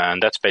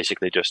 And that's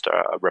basically just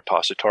a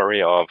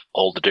repository of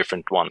all the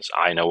different ones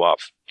I know of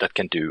that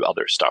can do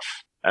other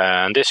stuff.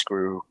 And this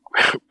grew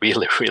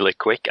really, really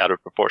quick out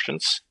of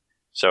proportions.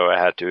 So I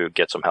had to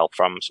get some help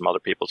from some other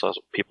people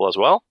as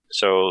well.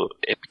 So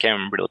it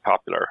became really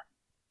popular.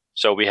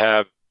 So we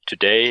have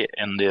today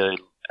in the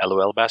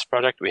LOLBas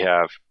project, we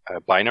have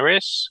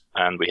binaries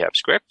and we have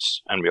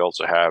scripts, and we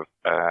also have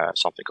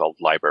something called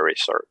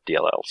libraries or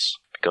DLLs,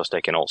 because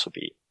they can also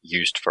be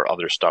used for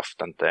other stuff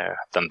than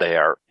they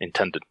are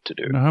intended to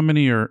do. Now, how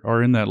many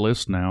are in that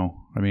list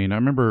now? I mean, I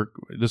remember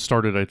this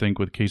started, I think,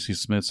 with Casey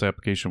Smith's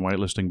application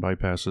whitelisting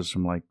bypasses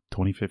from like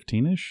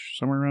 2015-ish,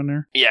 somewhere around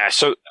there. Yeah,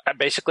 so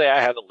basically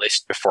I had a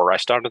list before I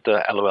started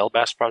the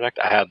LOLBas project.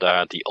 I had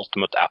the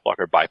Ultimate App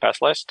Blocker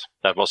bypass list.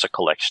 That was a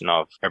collection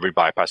of every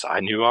bypass I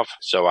knew of.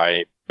 So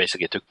I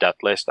basically took that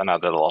list and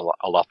added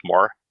a lot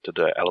more to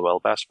the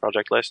LOLBas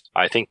project list.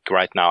 I think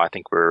right now,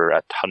 we're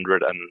at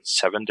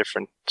 107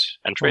 different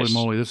entries.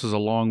 Holy moly, this is a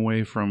long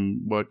way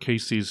from what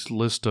Casey's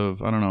list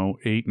of,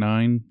 8,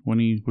 9 when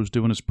he was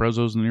doing his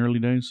prezos in the early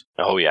days.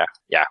 Oh, yeah.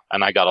 Yeah.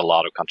 And I got a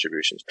lot of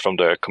contributions from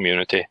the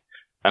community.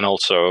 And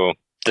also,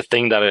 the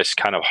thing that is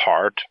kind of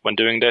hard when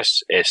doing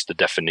this is the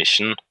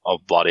definition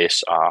of what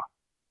is a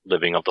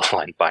living of the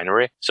line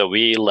binary. So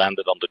we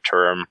landed on the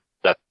term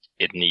that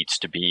it needs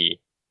to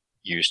be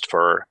used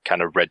for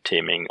kind of red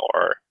teaming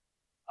or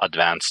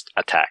advanced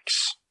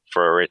attacks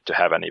for it to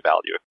have any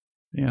value.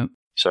 Yeah.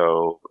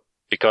 So,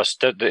 because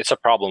it's a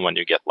problem when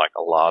you get like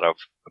a lot of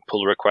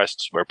pull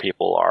requests where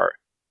people are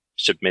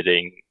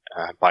submitting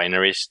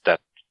binaries that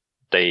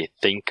they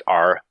think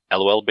are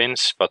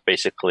LOLBins, but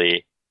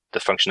basically the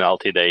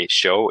functionality they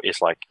show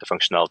is like the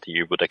functionality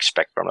you would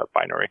expect from a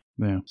binary.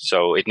 Yeah.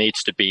 So it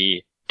needs to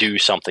be do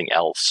something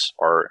else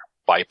or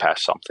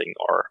bypass something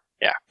or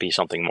be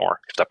something more,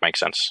 if that makes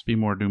sense. Be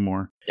more, do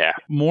more. Yeah.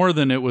 More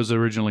than it was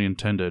originally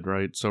intended,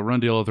 right? So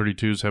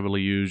RunDLO32 is heavily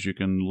used. You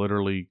can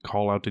literally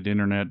call out to the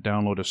internet,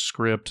 download a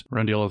script.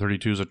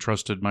 RunDLO32 is a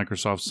trusted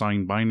Microsoft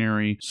signed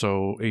binary,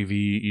 so AV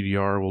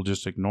EDR will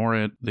just ignore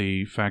it.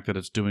 The fact that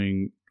it's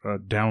doing a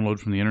download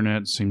from the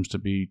internet seems to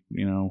be,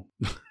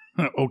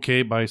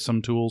 okay by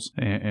some tools.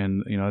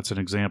 And that's an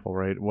example,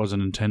 right? It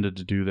wasn't intended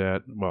to do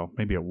that. Well,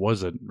 maybe it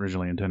wasn't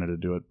originally intended to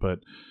do it, but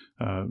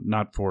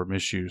not for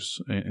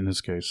misuse in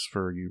this case,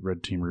 for you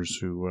red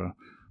teamers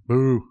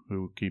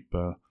who keep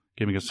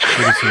giving us a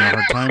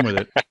hard time with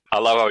it. I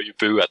love how you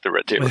boo at the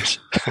red teamers.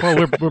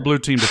 Well, we're blue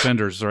team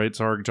defenders, right?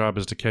 So our job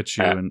is to catch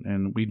you,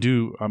 and we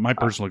do. My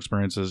personal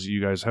experience is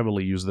you guys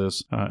heavily use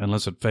this.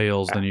 Unless it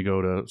fails, then you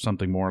go to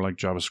something more like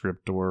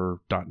JavaScript or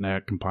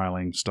 .NET,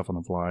 compiling stuff on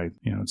the fly,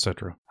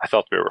 etc. I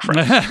thought we were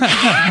friends.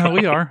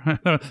 We are.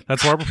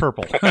 That's why we're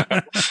purple.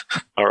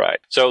 All right.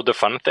 So the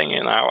fun thing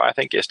now, I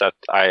think, is that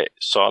I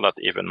saw that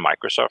even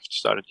Microsoft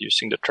started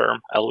using the term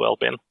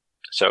LOLBin.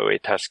 So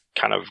it has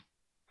kind of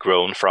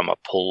grown from a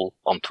pull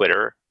on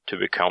Twitter to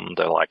become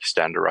the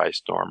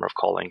standardized norm of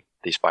calling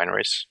these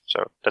binaries.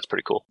 So that's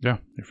pretty cool. Yeah,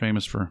 they're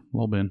famous for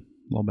LOLBin,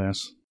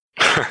 LOLBas.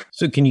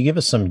 So can you give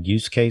us some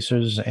use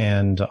cases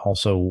and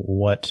also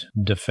what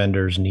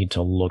defenders need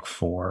to look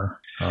for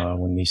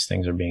when these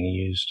things are being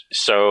used?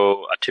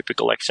 So a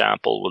typical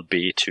example would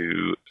be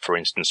to, for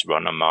instance,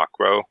 run a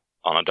macro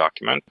on a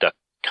document that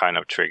kind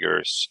of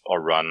triggers or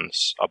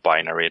runs a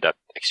binary that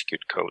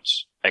execute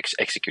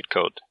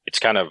code. It's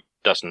kind of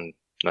doesn't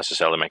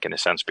necessarily make any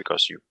sense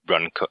because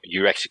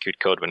you execute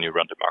code when you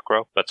run the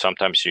macro, but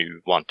sometimes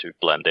you want to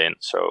blend in.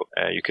 So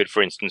you could,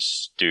 for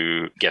instance,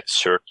 do get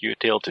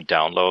certutil to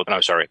download,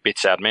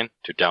 bitsadmin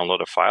to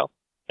download a file,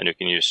 and you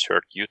can use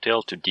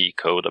certutil to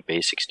decode a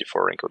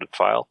base64 encoded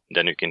file.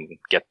 Then you can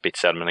get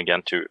bitsadmin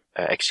again to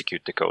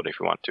execute the code if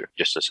you want to,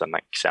 just as an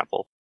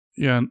example.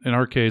 Yeah, in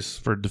our case,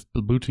 for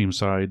the blue team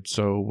side,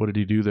 so what did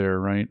he do there,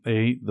 right?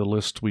 The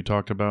list we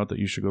talked about that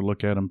you should go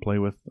look at and play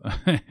with,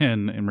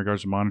 and in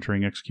regards to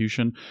monitoring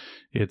execution,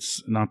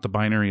 it's not the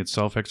binary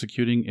itself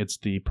executing, it's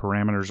the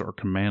parameters or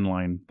command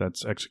line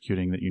that's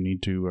executing that you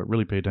need to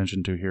really pay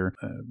attention to here.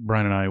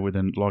 Brian and I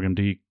within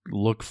LogMD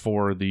look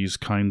for these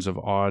kinds of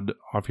odd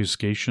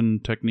obfuscation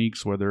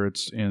techniques, whether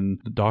it's in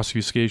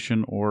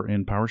DOSfuscation or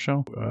in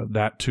PowerShell.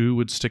 That too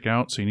would stick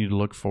out, so you need to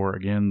look for,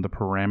 again, the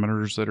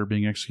parameters that are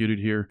being executed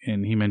here.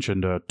 And he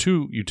mentioned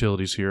two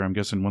utilities here. I'm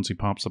guessing once he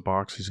pops the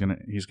box,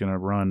 he's gonna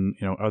run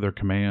other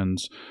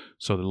commands.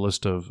 So the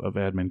list of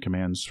admin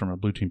commands from a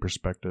blue team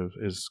perspective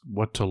is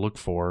what to look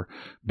for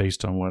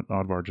based on what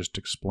Oddvar just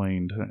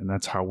explained, and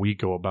that's how we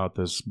go about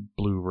this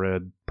blue,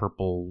 red,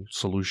 purple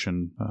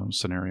solution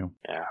scenario.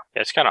 Yeah,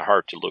 it's kind of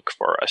hard to look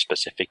for a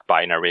specific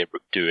binary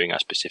doing a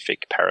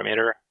specific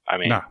parameter. I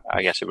mean,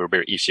 I guess it would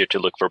be easier to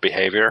look for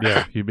behavior.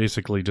 Yeah, you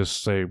basically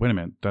just say, wait a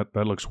minute, that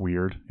looks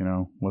weird.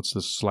 What's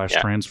this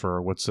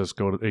 /transfer? What's this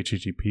go to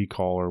HTTP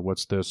call? Or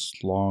what's this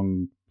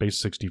long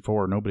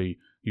base64? Nobody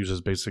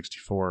uses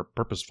base64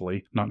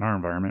 purposefully, not in our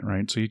environment,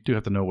 right? So you do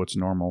have to know what's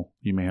normal.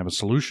 You may have a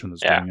solution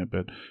that's doing it,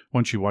 but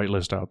once you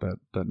whitelist out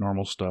that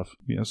normal stuff,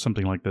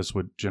 something like this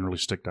would generally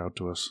stick out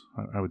to us.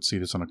 I would see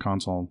this on a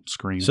console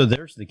screen. So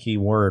there's the key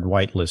word,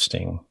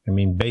 whitelisting. I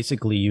mean,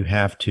 basically you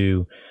have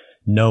to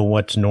know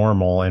what's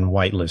normal and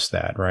whitelist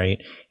that,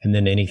 right? And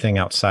then anything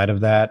outside of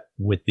that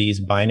with these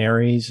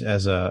binaries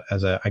as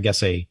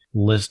a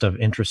list of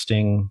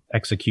interesting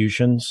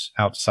executions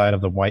outside of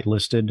the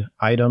whitelisted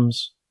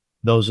items,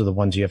 those are the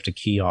ones you have to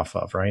key off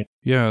of, right?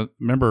 Yeah,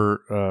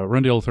 remember,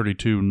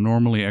 RunDL32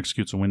 normally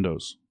executes in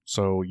Windows.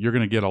 So you're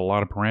going to get a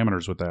lot of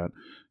parameters with that.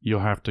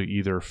 You'll have to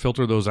either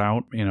filter those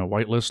out in a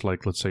whitelist,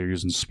 like let's say you're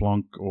using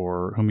Splunk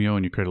or Humio,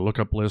 and you create a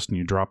lookup list and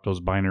you drop those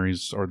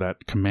binaries or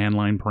that command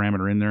line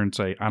parameter in there and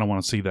say, I don't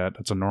want to see that.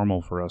 That's a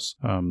normal for us.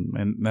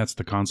 And that's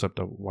the concept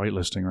of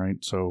whitelisting, right?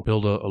 So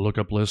build a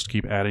lookup list,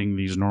 keep adding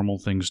these normal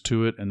things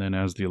to it, and then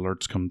as the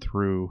alerts come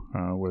through,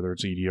 whether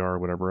it's EDR or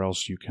whatever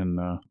else, you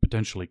can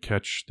potentially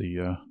catch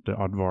the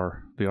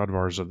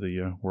Oddvars of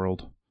the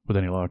world. With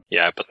any luck.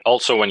 Yeah, but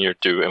also when you're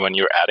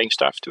adding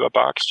stuff to a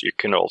box, you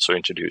can also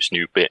introduce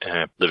new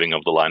living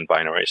of the line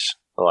binaries.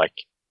 Like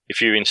if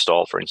you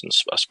install, for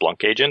instance, a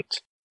Splunk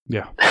agent.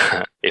 Yeah.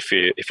 if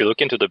you look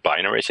into the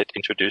binaries it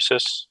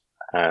introduces,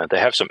 they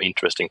have some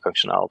interesting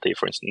functionality.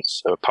 For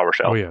instance,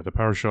 PowerShell. Oh yeah, the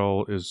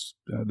PowerShell is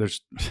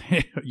there's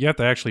you have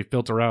to actually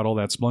filter out all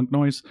that Splunk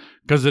noise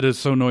because it is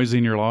so noisy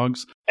in your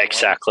logs.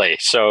 Exactly.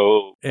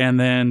 So and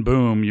then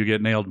boom, you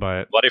get nailed by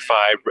it. What if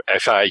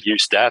I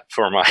use that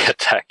for my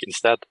attack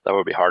instead? That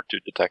would be hard to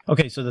detect.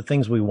 Okay, so the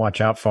things we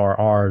watch out for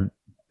are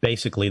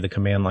basically the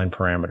command line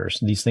parameters.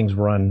 These things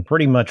run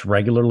pretty much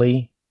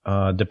regularly.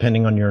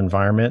 Depending on your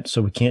environment,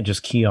 so we can't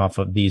just key off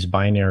of these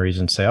binaries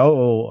and say,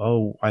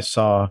 oh, I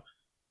saw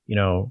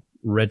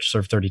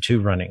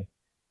regsurf32 running.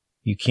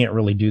 You can't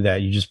really do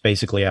that. You just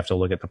basically have to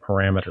look at the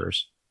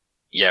parameters.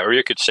 Yeah, or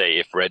you could say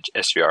if reg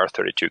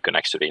SVR32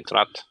 connects to the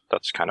internet.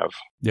 That's kind of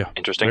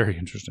interesting. Very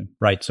interesting.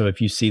 Right. So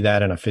if you see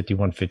that in a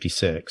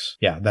 5156,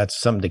 that's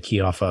something to key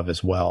off of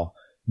as well.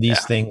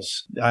 These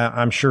things,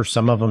 I'm sure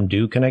some of them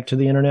do connect to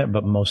the internet,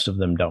 but most of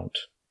them don't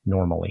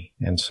normally.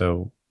 And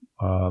so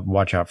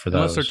watch out for those.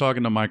 Unless they're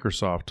talking to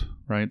Microsoft,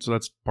 right? So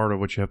that's part of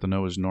what you have to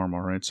know is normal,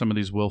 right? Some of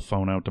these will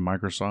phone out to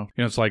Microsoft.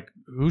 It's like,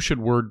 who should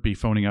Word be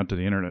phoning out to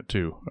the internet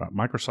to?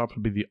 Microsoft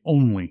would be the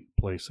only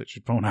place it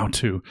should phone out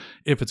to,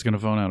 if it's going to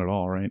phone out at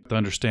all, right? To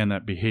understand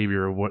that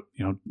behavior of what,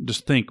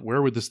 just think,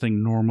 where would this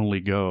thing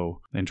normally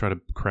go? And try to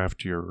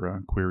craft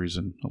your queries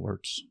and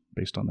alerts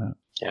based on that.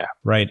 Yeah.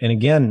 Right. And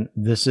again,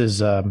 this is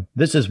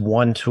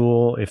one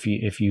tool. If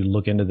you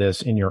look into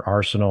this in your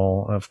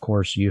arsenal, of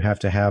course, you have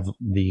to have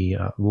the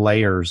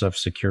layers of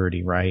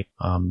security, right?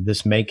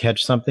 This may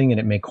catch something and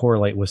it may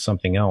correlate with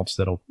something else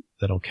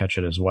that'll catch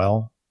it as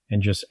well.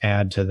 And just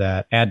add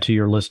to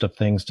your list of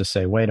things to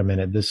say, wait a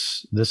minute,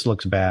 this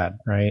looks bad,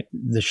 right?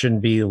 This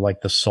shouldn't be like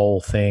the sole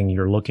thing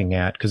you're looking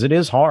at, because it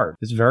is hard.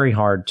 It's very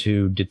hard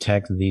to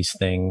detect these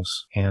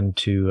things and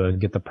to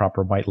get the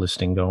proper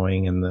whitelisting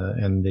going and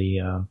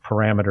the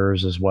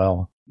parameters as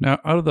well. Now,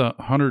 out of the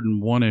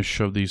 101-ish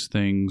of these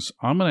things,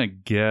 I'm going to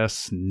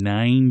guess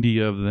 90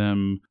 of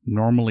them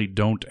normally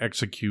don't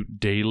execute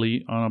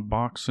daily on a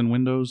box in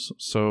Windows.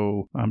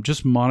 So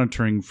just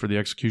monitoring for the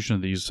execution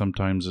of these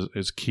sometimes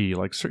is key.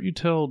 Like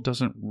CertUtil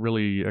doesn't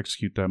really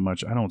execute that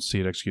much. I don't see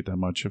it execute that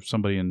much. If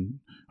somebody in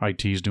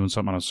IT is doing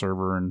something on a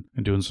server and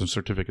doing some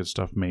certificate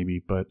stuff,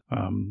 maybe. But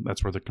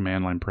that's where the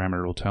command line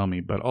parameter will tell me.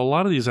 But a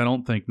lot of these I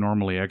don't think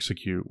normally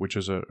execute, which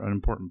is an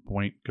important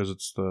point, because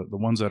it's the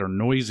ones that are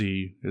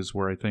noisy is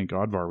where I think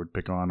Oddvar would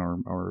pick on,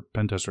 or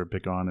Pentester would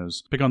pick on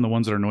the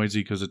ones that are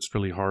noisy, because it's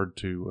really hard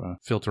to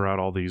filter out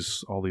all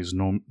these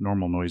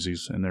normal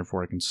noises, and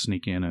therefore I can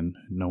sneak in and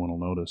no one will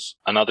notice.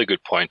 Another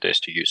good point is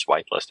to use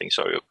whitelisting.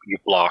 So you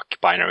block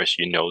binaries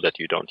you know that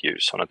you don't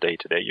use on a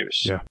day-to-day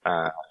use. Yeah.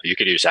 You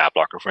could use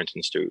AdBlocker, for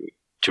instance, to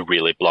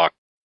really block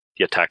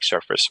the attack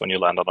surface when you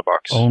land on a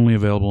box. Only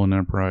available in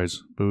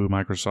Enterprise. Boo,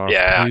 Microsoft.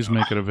 Yeah. Please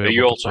make it available.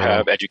 You also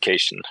have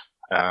education,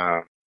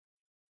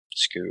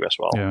 SKU as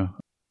well. Yeah.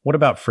 What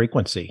about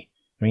frequency?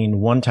 I mean,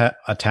 one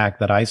attack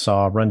that I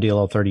saw, Run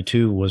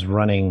DLL32, was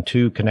running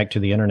to connect to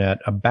the internet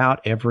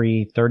about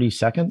every 30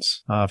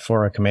 seconds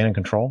for a command and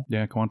control.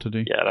 Yeah,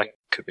 quantity. Yeah, that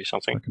could be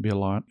something. That could be a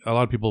lot. A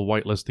lot of people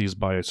whitelist these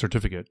by a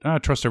certificate.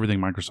 Trust everything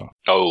Microsoft.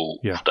 Oh,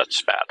 yeah.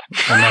 That's bad.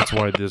 And that's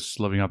why this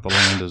living out the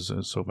land is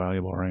so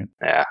valuable, right?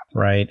 Yeah.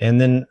 Right. And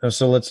then,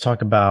 so let's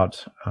talk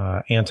about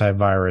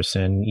antivirus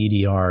and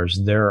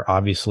EDRs. They're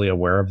obviously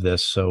aware of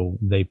this, so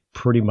they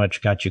pretty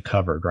much got you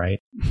covered,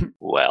 right?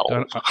 Well.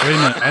 Wait a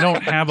minute. I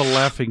don't have a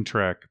laughing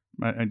track.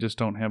 I just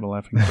don't have a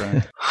laughing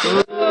track.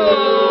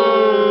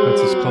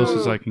 That's as close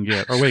as I can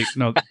get. Or wait,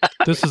 no,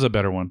 this is a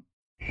better one.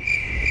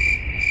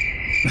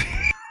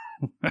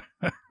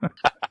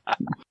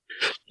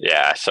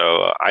 Yeah,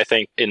 so I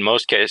think in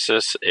most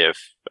cases, if,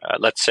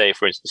 let's say,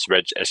 for instance,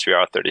 reg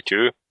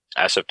SVR32,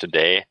 as of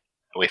today,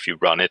 if you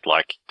run it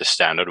like the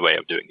standard way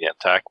of doing the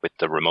attack with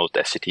the remote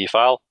SCT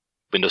file,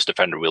 Windows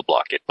Defender will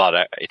block it.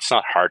 But it's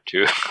not hard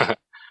to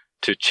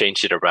to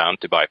change it around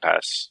to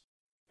bypass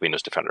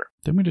Windows Defender.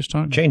 Didn't we just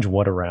talk? Change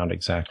what around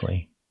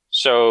exactly?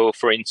 So,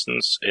 for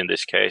instance, in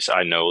this case,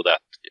 I know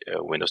that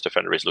Windows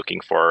Defender is looking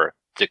for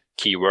the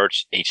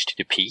keywords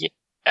HTTP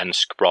and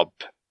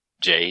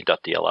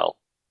scrub.j.dll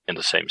in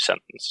the same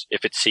sentence.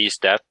 If it sees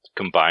that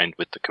combined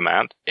with the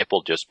command, it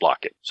will just block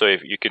it. So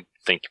if you could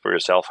think for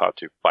yourself how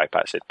to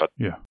bypass it, but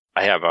yeah.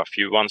 I have a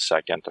few ones.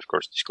 I can't, of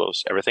course,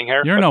 disclose everything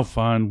here. You're no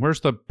fun.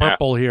 Where's the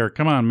purple here?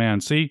 Come on,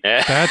 man. See?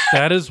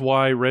 That is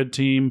why Red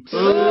Team...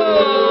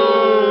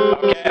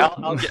 Okay,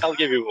 I'll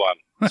give you one.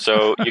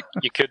 So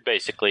you could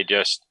basically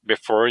just,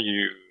 before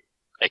you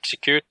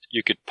execute,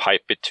 you could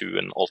pipe it to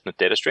an alternate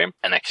data stream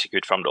and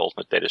execute from the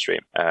alternate data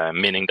stream,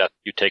 meaning that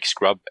you take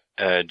scrub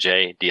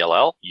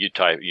j.dll,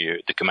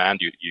 the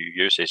command you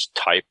use is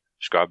type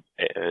scrub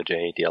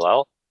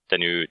j.dll,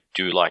 then you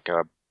do like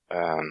a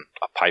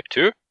pipe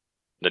to,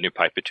 then you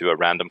pipe it to a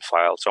random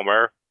file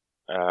somewhere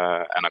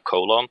and a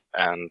colon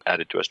and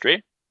add it to a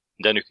stream.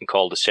 Then you can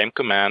call the same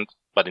command,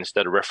 but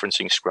instead of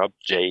referencing scrub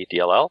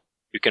j.dll,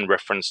 you can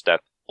reference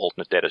that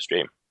alternate data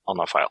stream on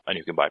a file, and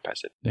you can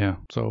bypass it. Yeah,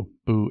 so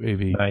boo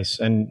AV. Nice.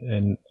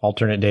 And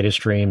alternate data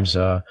streams,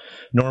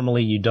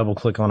 normally you double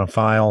click on a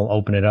file,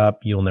 open it up,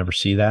 you'll never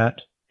see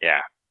that.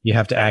 Yeah. You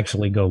have to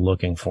actually go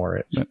looking for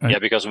it. Yeah,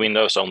 because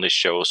Windows only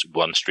shows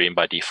one stream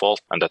by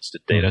default, and that's the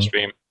data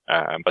stream.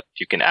 But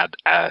you can add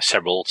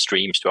several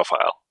streams to a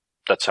file.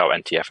 That's how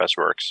NTFS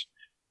works.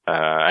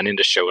 And in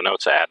the show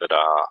notes, I added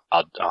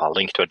a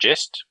link to a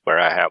gist where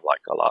I have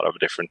like a lot of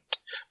different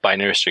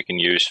binaries you can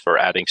use for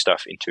adding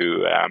stuff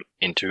into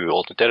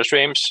alternate data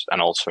streams,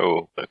 and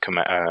also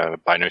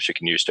binaries you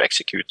can use to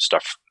execute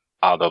stuff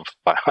out of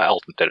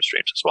alternate data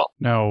streams as well.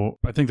 Now,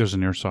 I think there's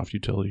an Airsoft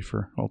utility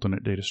for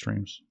alternate data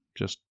streams.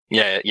 Just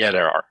yeah,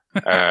 there are.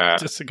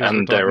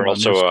 And there are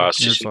also a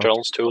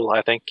sysinternals tool,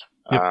 I think.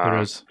 Yep, there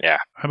is. Yeah.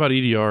 How about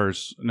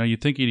EDRs? Now,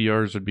 you'd think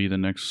EDRs would be the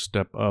next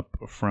step up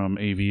from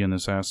AV in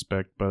this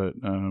aspect, but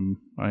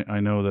I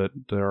know that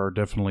there are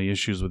definitely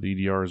issues with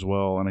EDR as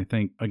well. And I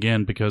think,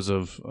 again, because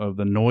of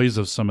the noise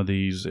of some of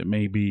these, it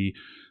may be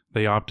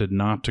they opted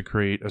not to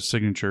create a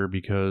signature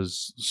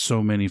because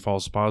so many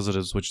false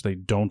positives, which they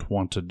don't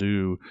want to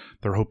do.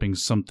 They're hoping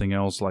something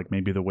else, like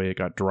maybe the way it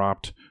got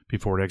dropped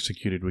before it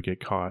executed, would get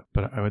caught.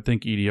 But I would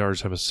think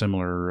EDRs have a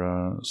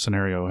similar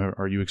scenario.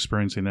 Are you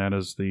experiencing that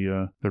as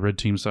the red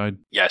team side?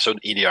 Yeah, so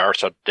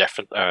EDRs are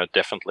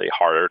definitely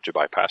harder to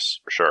bypass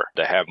for sure.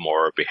 They have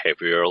more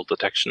behavioral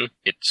detection.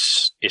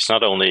 It's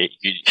not only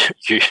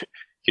you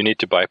need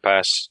to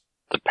bypass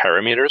the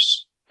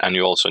parameters, and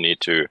you also need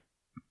to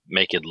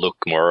make it look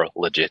more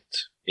legit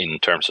in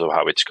terms of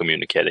how it's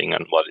communicating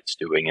and what it's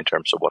doing in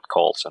terms of what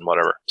calls and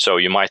whatever. So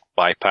you might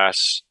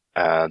bypass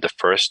the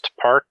first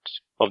part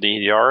of the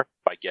EDR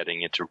by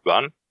getting it to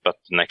run, but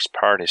the next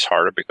part is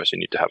harder because you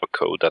need to have a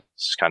code that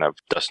kind of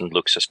doesn't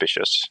look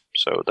suspicious.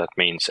 So that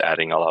means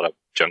adding a lot of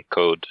junk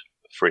code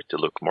for it to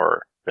look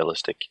more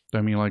realistic.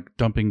 I mean, like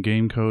dumping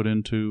game code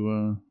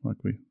into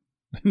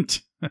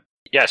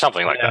Yeah,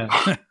 something like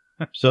that.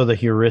 So the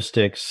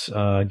heuristics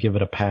give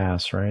it a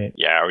pass, right?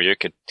 Yeah, or you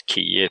could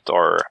key it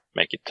or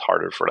make it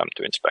harder for them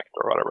to inspect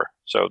or whatever.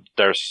 So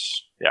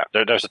there's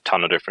a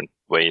ton of different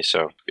ways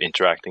of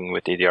interacting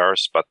with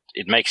EDRs, but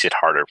it makes it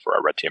harder for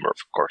a red teamer,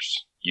 of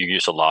course. You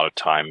use a lot of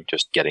time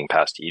just getting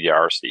past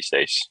EDRs these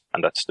days,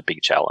 and that's the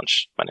big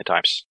challenge many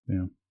times.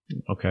 Yeah.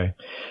 Okay.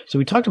 So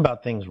we talked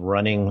about things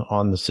running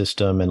on the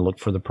system and look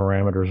for the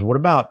parameters. What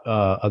about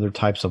other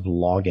types of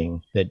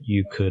logging that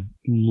you could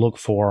look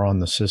for on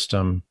the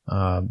system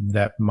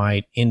that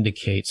might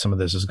indicate some of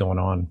this is going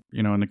on?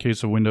 You know, in the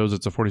case of Windows,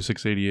 it's a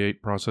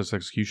 4688 process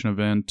execution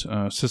event.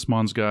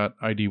 Sysmon's got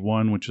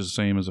ID1, which is the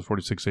same as a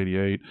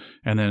 4688.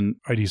 And then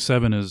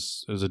ID7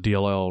 is a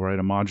DLL, right?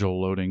 A module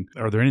loading.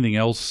 Are there anything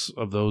else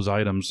of those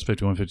items,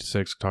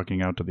 5156,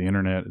 talking out to the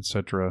internet,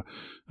 etc.,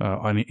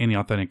 any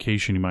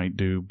authentication you might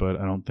do, but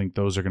I don't think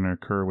those are going to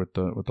occur with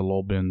the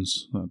LOLBins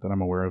that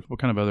I'm aware of. What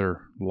kind of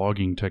other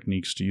logging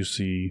techniques do you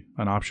see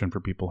an option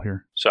for people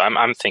here? So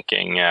I'm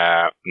thinking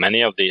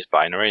many of these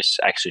binaries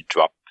actually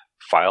drop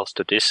files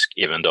to disk,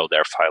 even though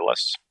they're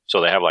fileless. So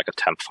they have like a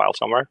temp file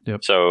somewhere.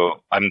 Yep.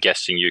 So I'm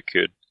guessing you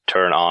could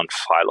turn on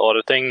file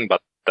auditing,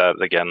 but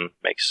that again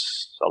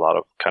makes a lot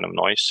of kind of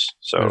noise.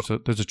 So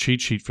there's a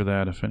cheat sheet for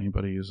that if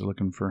anybody is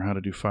looking for how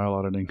to do file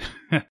auditing.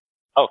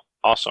 Oh,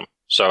 awesome.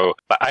 So,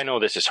 but I know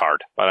this is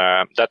hard, but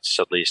that's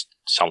at least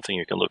something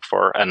you can look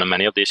for. And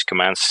many of these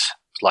commands,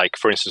 like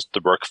for instance, the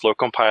workflow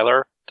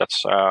compiler,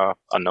 that's a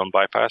known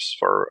bypass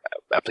for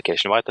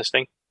application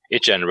whitelisting.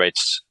 It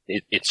generates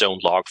its own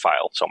log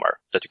file somewhere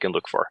that you can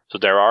look for. So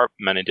there are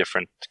many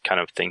different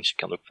kind of things you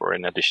can look for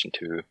in addition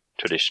to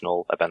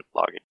traditional event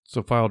logging.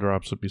 So file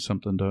drops would be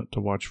something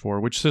to watch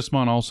for, which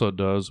Sysmon also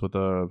does with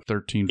a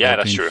 13, 14,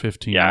 that's true.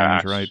 15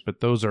 range, right? But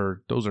those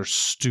are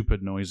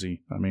stupid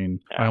noisy. I mean,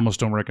 I almost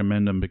don't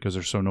recommend them because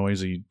they're so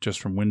noisy just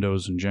from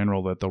Windows in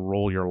general that they'll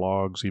roll your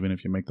logs even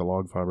if you make the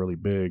log file really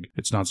big.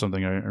 It's not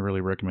something I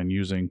really recommend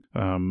using.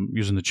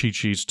 Using the cheat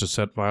sheets to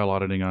set file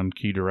auditing on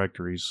key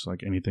directories,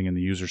 like anything in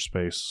the user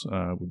space,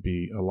 would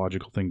be a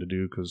logical thing to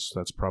do because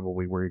that's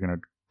probably where you're going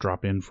to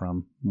drop in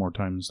from more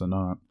times than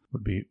not.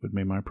 Would be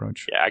my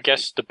approach. Yeah, I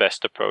guess the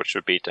best approach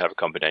would be to have a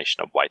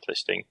combination of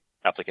whitelisting,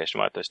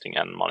 application whitelisting,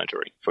 and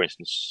monitoring. For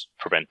instance,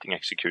 preventing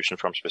execution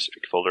from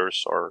specific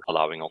folders or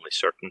allowing only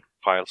certain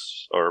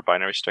files or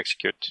binaries to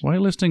execute.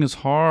 Whitelisting is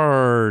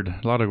hard.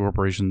 A lot of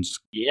corporations.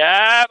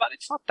 Yeah, but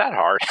it's not that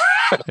hard.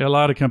 Yeah, a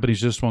lot of companies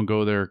just won't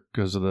go there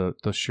because of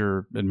the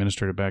sheer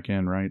administrative back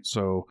end, right?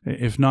 So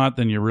if not,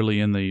 then you're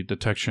really in the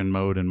detection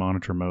mode and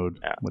monitor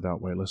mode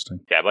without whitelisting.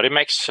 Yeah, but it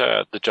makes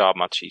the job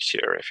much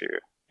easier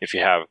if you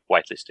have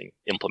whitelisting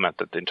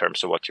implemented in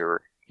terms of what you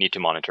need to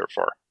monitor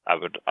for, I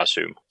would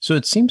assume. So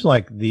it seems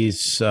like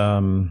these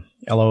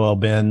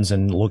LOLBins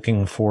and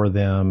looking for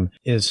them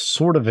is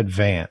sort of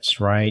advanced,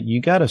 right? You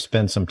got to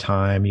spend some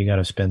time. You got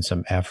to spend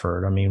some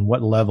effort. I mean,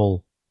 what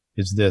level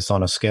is this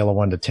on a scale of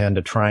 1 to 10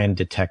 to try and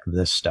detect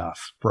this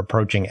stuff? We're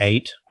approaching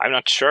 8? I'm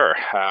not sure.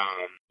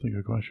 That's a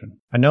good question.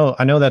 I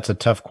know that's a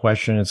tough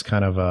question. It's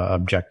kind of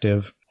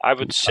objective. I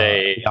would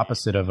say the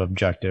opposite of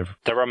objective.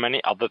 There are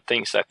many other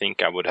things I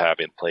think I would have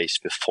in place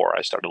before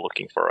I started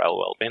looking for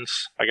LOLBins,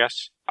 I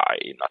guess. I'm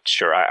not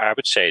sure. I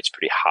would say it's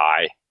pretty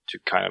high to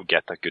kind of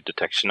get a good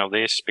detection of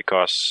this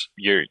because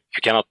you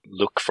cannot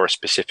look for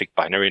specific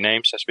binary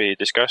names as we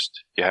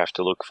discussed. You have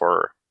to look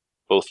for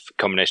both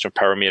combination of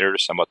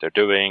parameters and what they're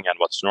doing and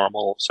what's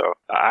normal. So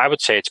I would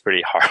say it's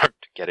pretty hard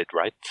to get it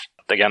right.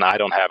 again, I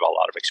don't have a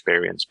lot of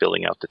experience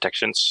building out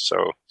detections, so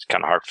it's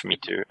kind of hard for me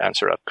to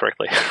answer that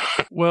correctly.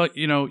 Well,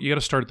 you got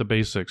to start at the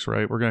basics,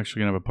 right? We're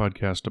actually going to have a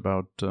podcast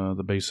about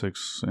the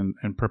basics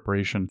and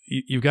preparation.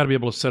 You've got to be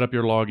able to set up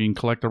your logging,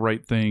 collect the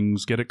right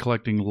things, get it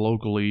collecting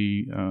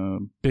locally.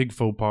 Big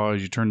faux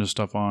pas, you turn this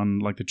stuff on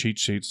like the cheat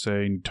sheets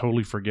say, and you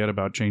totally forget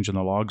about changing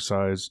the log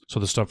size so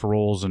the stuff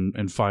rolls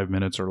in 5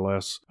 minutes or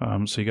less.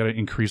 So you got to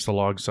increase the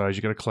log size.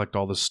 You got to collect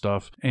all this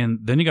stuff, and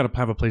then you got to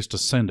have a place to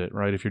send it,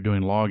 right? If you're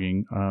doing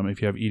logging,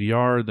 if you have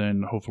EDR,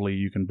 then hopefully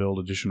you can build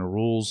additional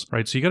rules,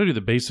 right? So you got to do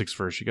the basics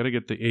first. You got to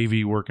get the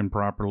AV working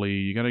properly.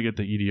 You got to get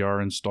the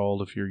EDR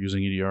installed if you're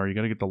using EDR. You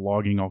got to get the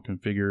logging all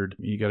configured.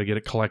 You got to get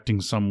it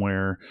collecting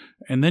somewhere,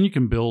 and then you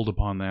can build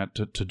upon that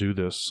to do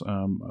this.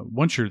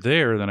 Once you're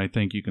there, then I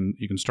think you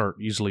can start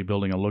easily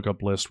building a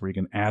lookup list where you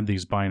can add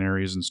these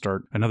binaries and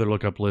start another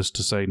lookup list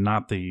to say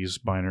not these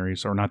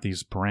binaries or not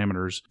these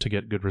parameters to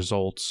get good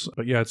results.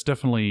 But yeah, it's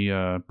definitely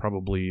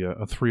probably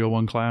a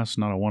 301 class,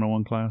 not a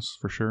 101 class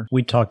for sure.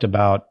 We talked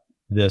about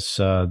this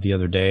the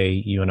other day,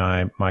 you and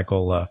I,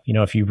 Michael.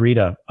 If you read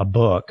a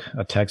book,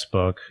 a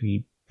textbook,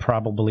 you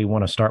probably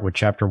want to start with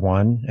chapter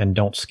 1 and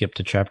don't skip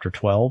to chapter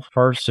 12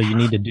 first. So you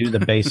need to do the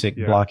basic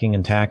blocking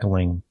and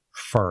tackling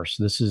first.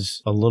 This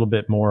is a little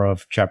bit more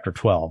of chapter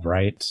 12,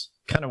 right? It's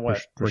kind of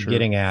what we're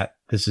getting at.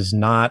 This is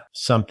not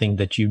something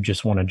that you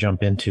just want to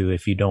jump into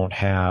if you don't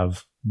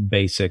have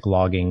basic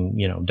logging,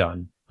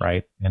 done,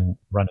 right? And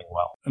running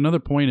well. Another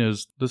point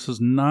is this is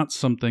not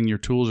something your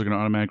tools are going to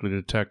automatically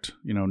detect,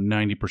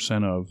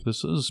 90% of.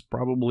 This is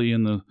probably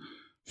in the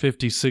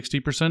 50,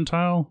 60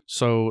 percentile.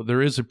 So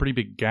there is a pretty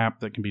big gap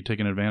that can be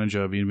taken advantage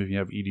of, even if you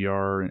have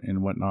EDR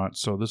and whatnot.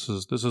 So this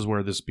is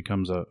where this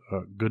becomes a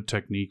good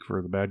technique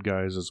for the bad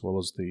guys as well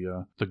as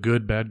the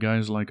good bad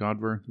guys like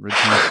Odver.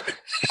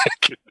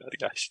 Good bad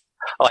guys.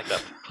 I like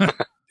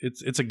that.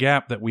 It's a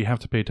gap that we have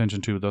to pay attention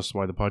to. That's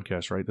why the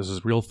podcast, right? This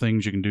is real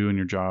things you can do in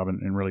your job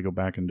and really go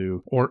back and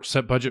do. Or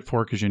set budget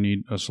for because you need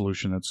a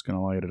solution that's going to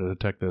allow you to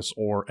detect this.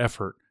 Or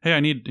effort. Hey, I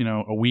need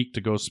a week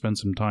to go spend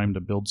some time to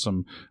build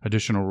some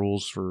additional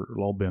rules for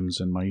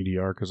LOLBins in my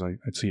EDR because I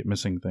see it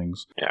missing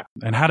things. Yeah.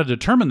 And how to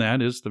determine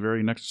that is the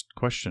very next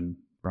question,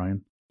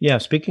 Brian. Yeah,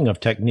 speaking of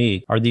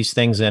technique, are these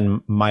things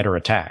in MITRE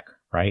ATT&CK?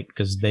 Right?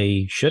 Because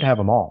they should have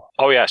them all.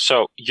 Oh, yeah.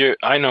 So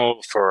I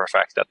know for a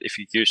fact that if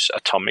you use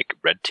atomic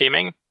red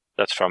teaming,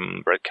 that's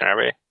from Red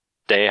Canary,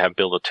 they have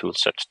built a tool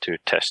set to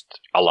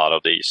test a lot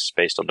of these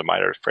based on the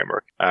MITRE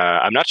framework.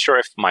 I'm not sure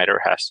if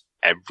MITRE has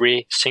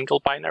every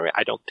single binary.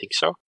 I don't think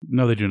so.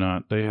 No, they do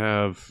not. They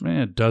have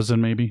a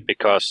dozen maybe.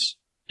 Because,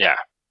 yeah.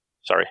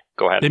 Sorry,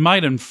 go ahead. They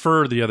might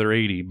infer the other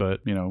 80, but,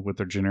 with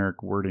their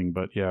generic wording.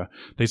 But, yeah,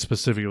 they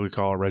specifically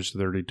call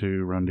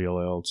reg32, run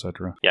DLL,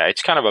 etc. Yeah,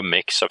 it's kind of a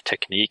mix of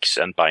techniques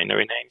and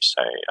binary names,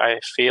 I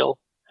feel,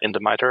 in the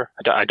MITRE.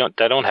 I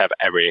don't have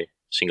every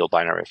single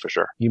binary for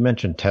sure. You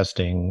mentioned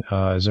testing.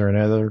 Is there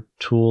another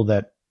tool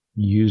that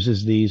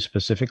uses these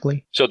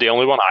specifically? So the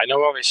only one I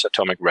know of is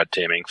atomic red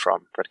teaming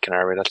from Red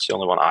Canary. That's the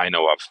only one I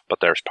know of, but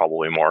there's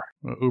probably more.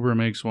 Uber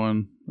makes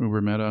one,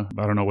 Uber Meta.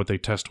 I don't know what they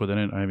test within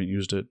it. I haven't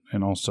used it.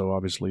 And also,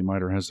 obviously,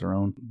 MITRE has their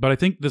own. But I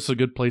think this is a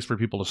good place for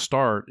people to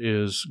start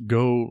is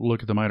go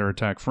look at the MITRE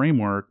ATT&CK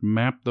framework,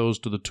 map those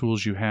to the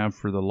tools you have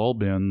for the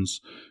LOLBins,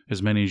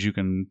 as many as you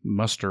can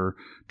muster.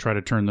 Try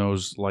to turn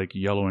those like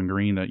yellow and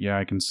green that,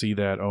 I can see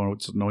that. Oh,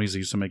 it's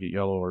noisy, so make it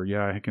yellow. Or,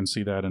 I can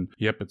see that. And,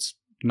 yep, it's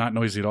not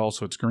noisy at all,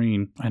 so it's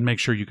green, and make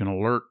sure you can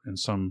alert in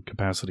some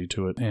capacity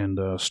to it and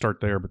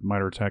start there. But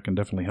MITRE ATT&CK can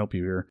definitely help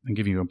you here and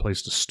give you a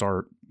place to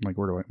start. Like,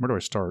 where do I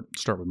start?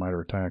 Start with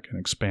MITRE ATT&CK and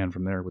expand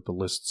from there with the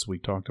lists we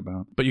talked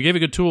about. But you gave a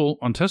good tool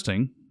on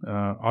testing.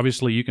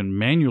 Obviously, you can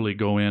manually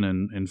go in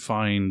and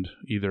find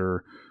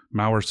either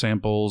malware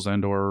samples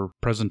and or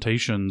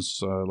presentations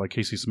like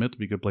Casey Smith would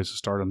be a good place to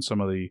start on some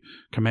of the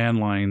command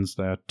lines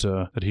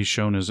that he's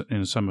shown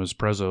in some of his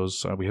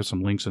prezos. We have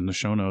some links in the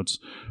show notes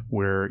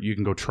where you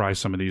can go try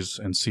some of these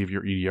and see if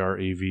your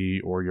EDR,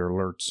 AV, or your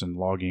alerts and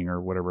logging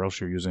or whatever else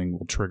you're using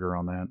will trigger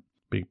on that.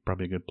 Be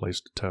probably a good place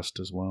to test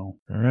as well.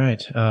 All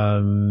right.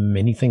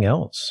 Anything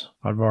else?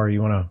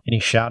 Odvar, any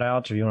shout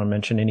outs or you want to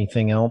mention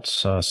anything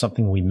else?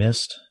 Something we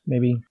missed,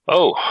 maybe?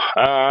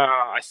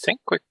 I think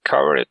we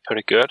covered it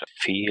pretty good.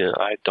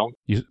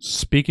 You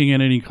speaking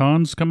in any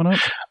cons coming up?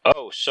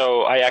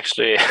 So I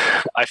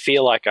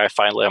feel like I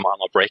finally am on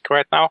a break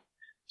right now.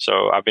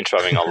 So I've been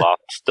traveling a lot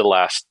the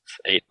last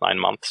 8-9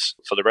 months.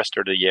 For the rest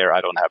of the year, I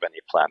don't have any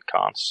planned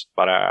cons,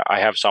 but I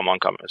have some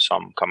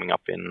coming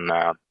up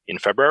in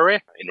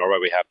February. In Norway,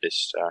 we have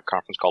this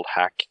conference called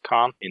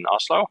HackCon in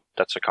Oslo.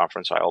 That's a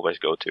conference I always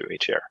go to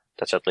each year.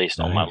 That's at least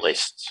on my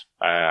list.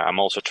 I'm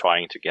also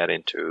trying to get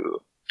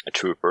into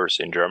Troopers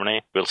in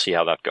Germany. We'll see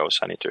how that goes.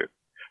 I need to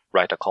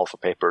write a call for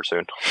paper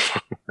soon.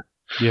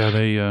 Yeah,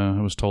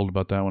 I was told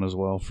about that one as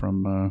well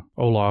from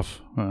Olaf.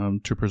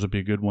 Troopers would be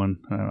a good one.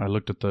 I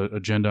looked at the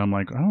agenda. I'm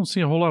like, I don't see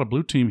a whole lot of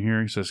blue team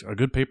here. He says, a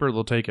good paper,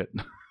 they'll take it.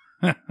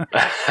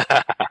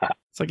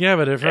 It's like, yeah,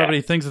 but if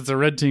everybody thinks it's a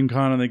red team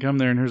con and they come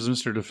there and here's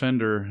Mr.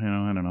 Defender,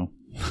 I don't know.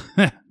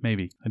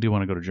 Maybe. I do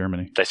want to go to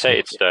Germany. They say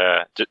it's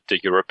the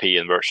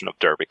European version of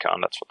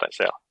DerbyCon. That's what they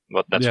say.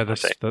 But that's what they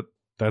say.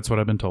 That's what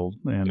I've been told,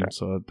 and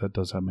so that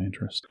does have my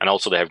interest. And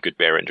also, they have good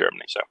beer in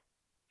Germany, so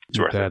it's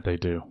worth it. They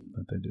do.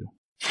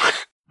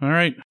 All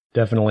right.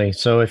 Definitely.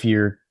 So if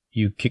you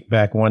kick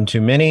back one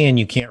too many and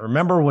you can't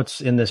remember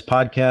what's in this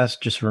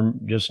podcast,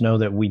 just know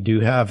that we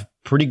do have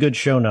pretty good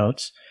show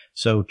notes.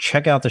 So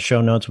check out the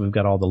show notes. We've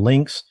got all the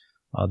links,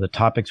 the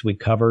topics we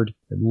covered,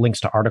 links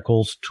to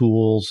articles,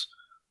 tools,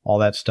 all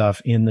that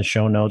stuff in the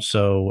show notes.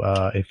 So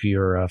if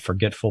you're a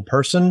forgetful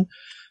person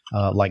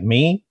like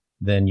me,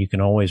 then you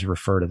can always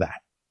refer to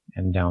that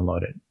and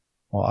download it.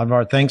 Well,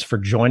 Ivar, thanks for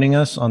joining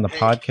us on the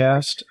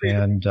podcast,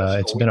 and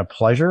it's been a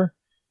pleasure.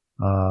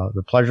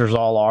 The pleasure's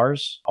all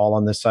ours, all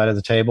on this side of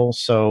the table.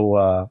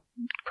 So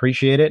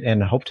appreciate it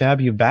and hope to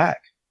have you back.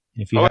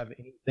 If you have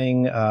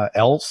anything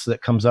else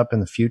that comes up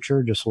in the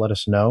future, just let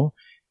us know,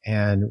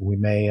 and we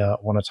may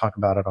want to talk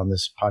about it on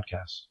this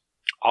podcast.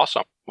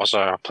 Awesome. It was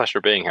a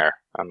pleasure being here,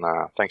 and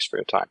thanks for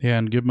your time. Yeah,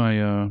 and give my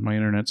my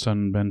internet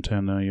son Ben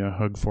 10 a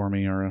hug for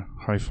me, or a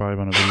high five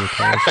on a video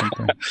call or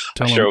something.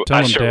 Tell him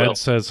Dad will.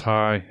 Says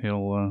hi.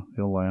 He'll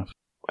laugh.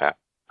 Yeah,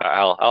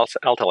 I'll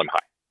tell him hi.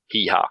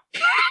 Hee-haw.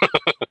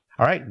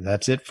 All right,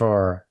 that's it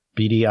for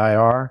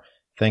BDIR.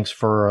 Thanks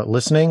for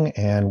listening,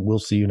 and we'll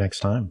see you next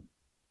time.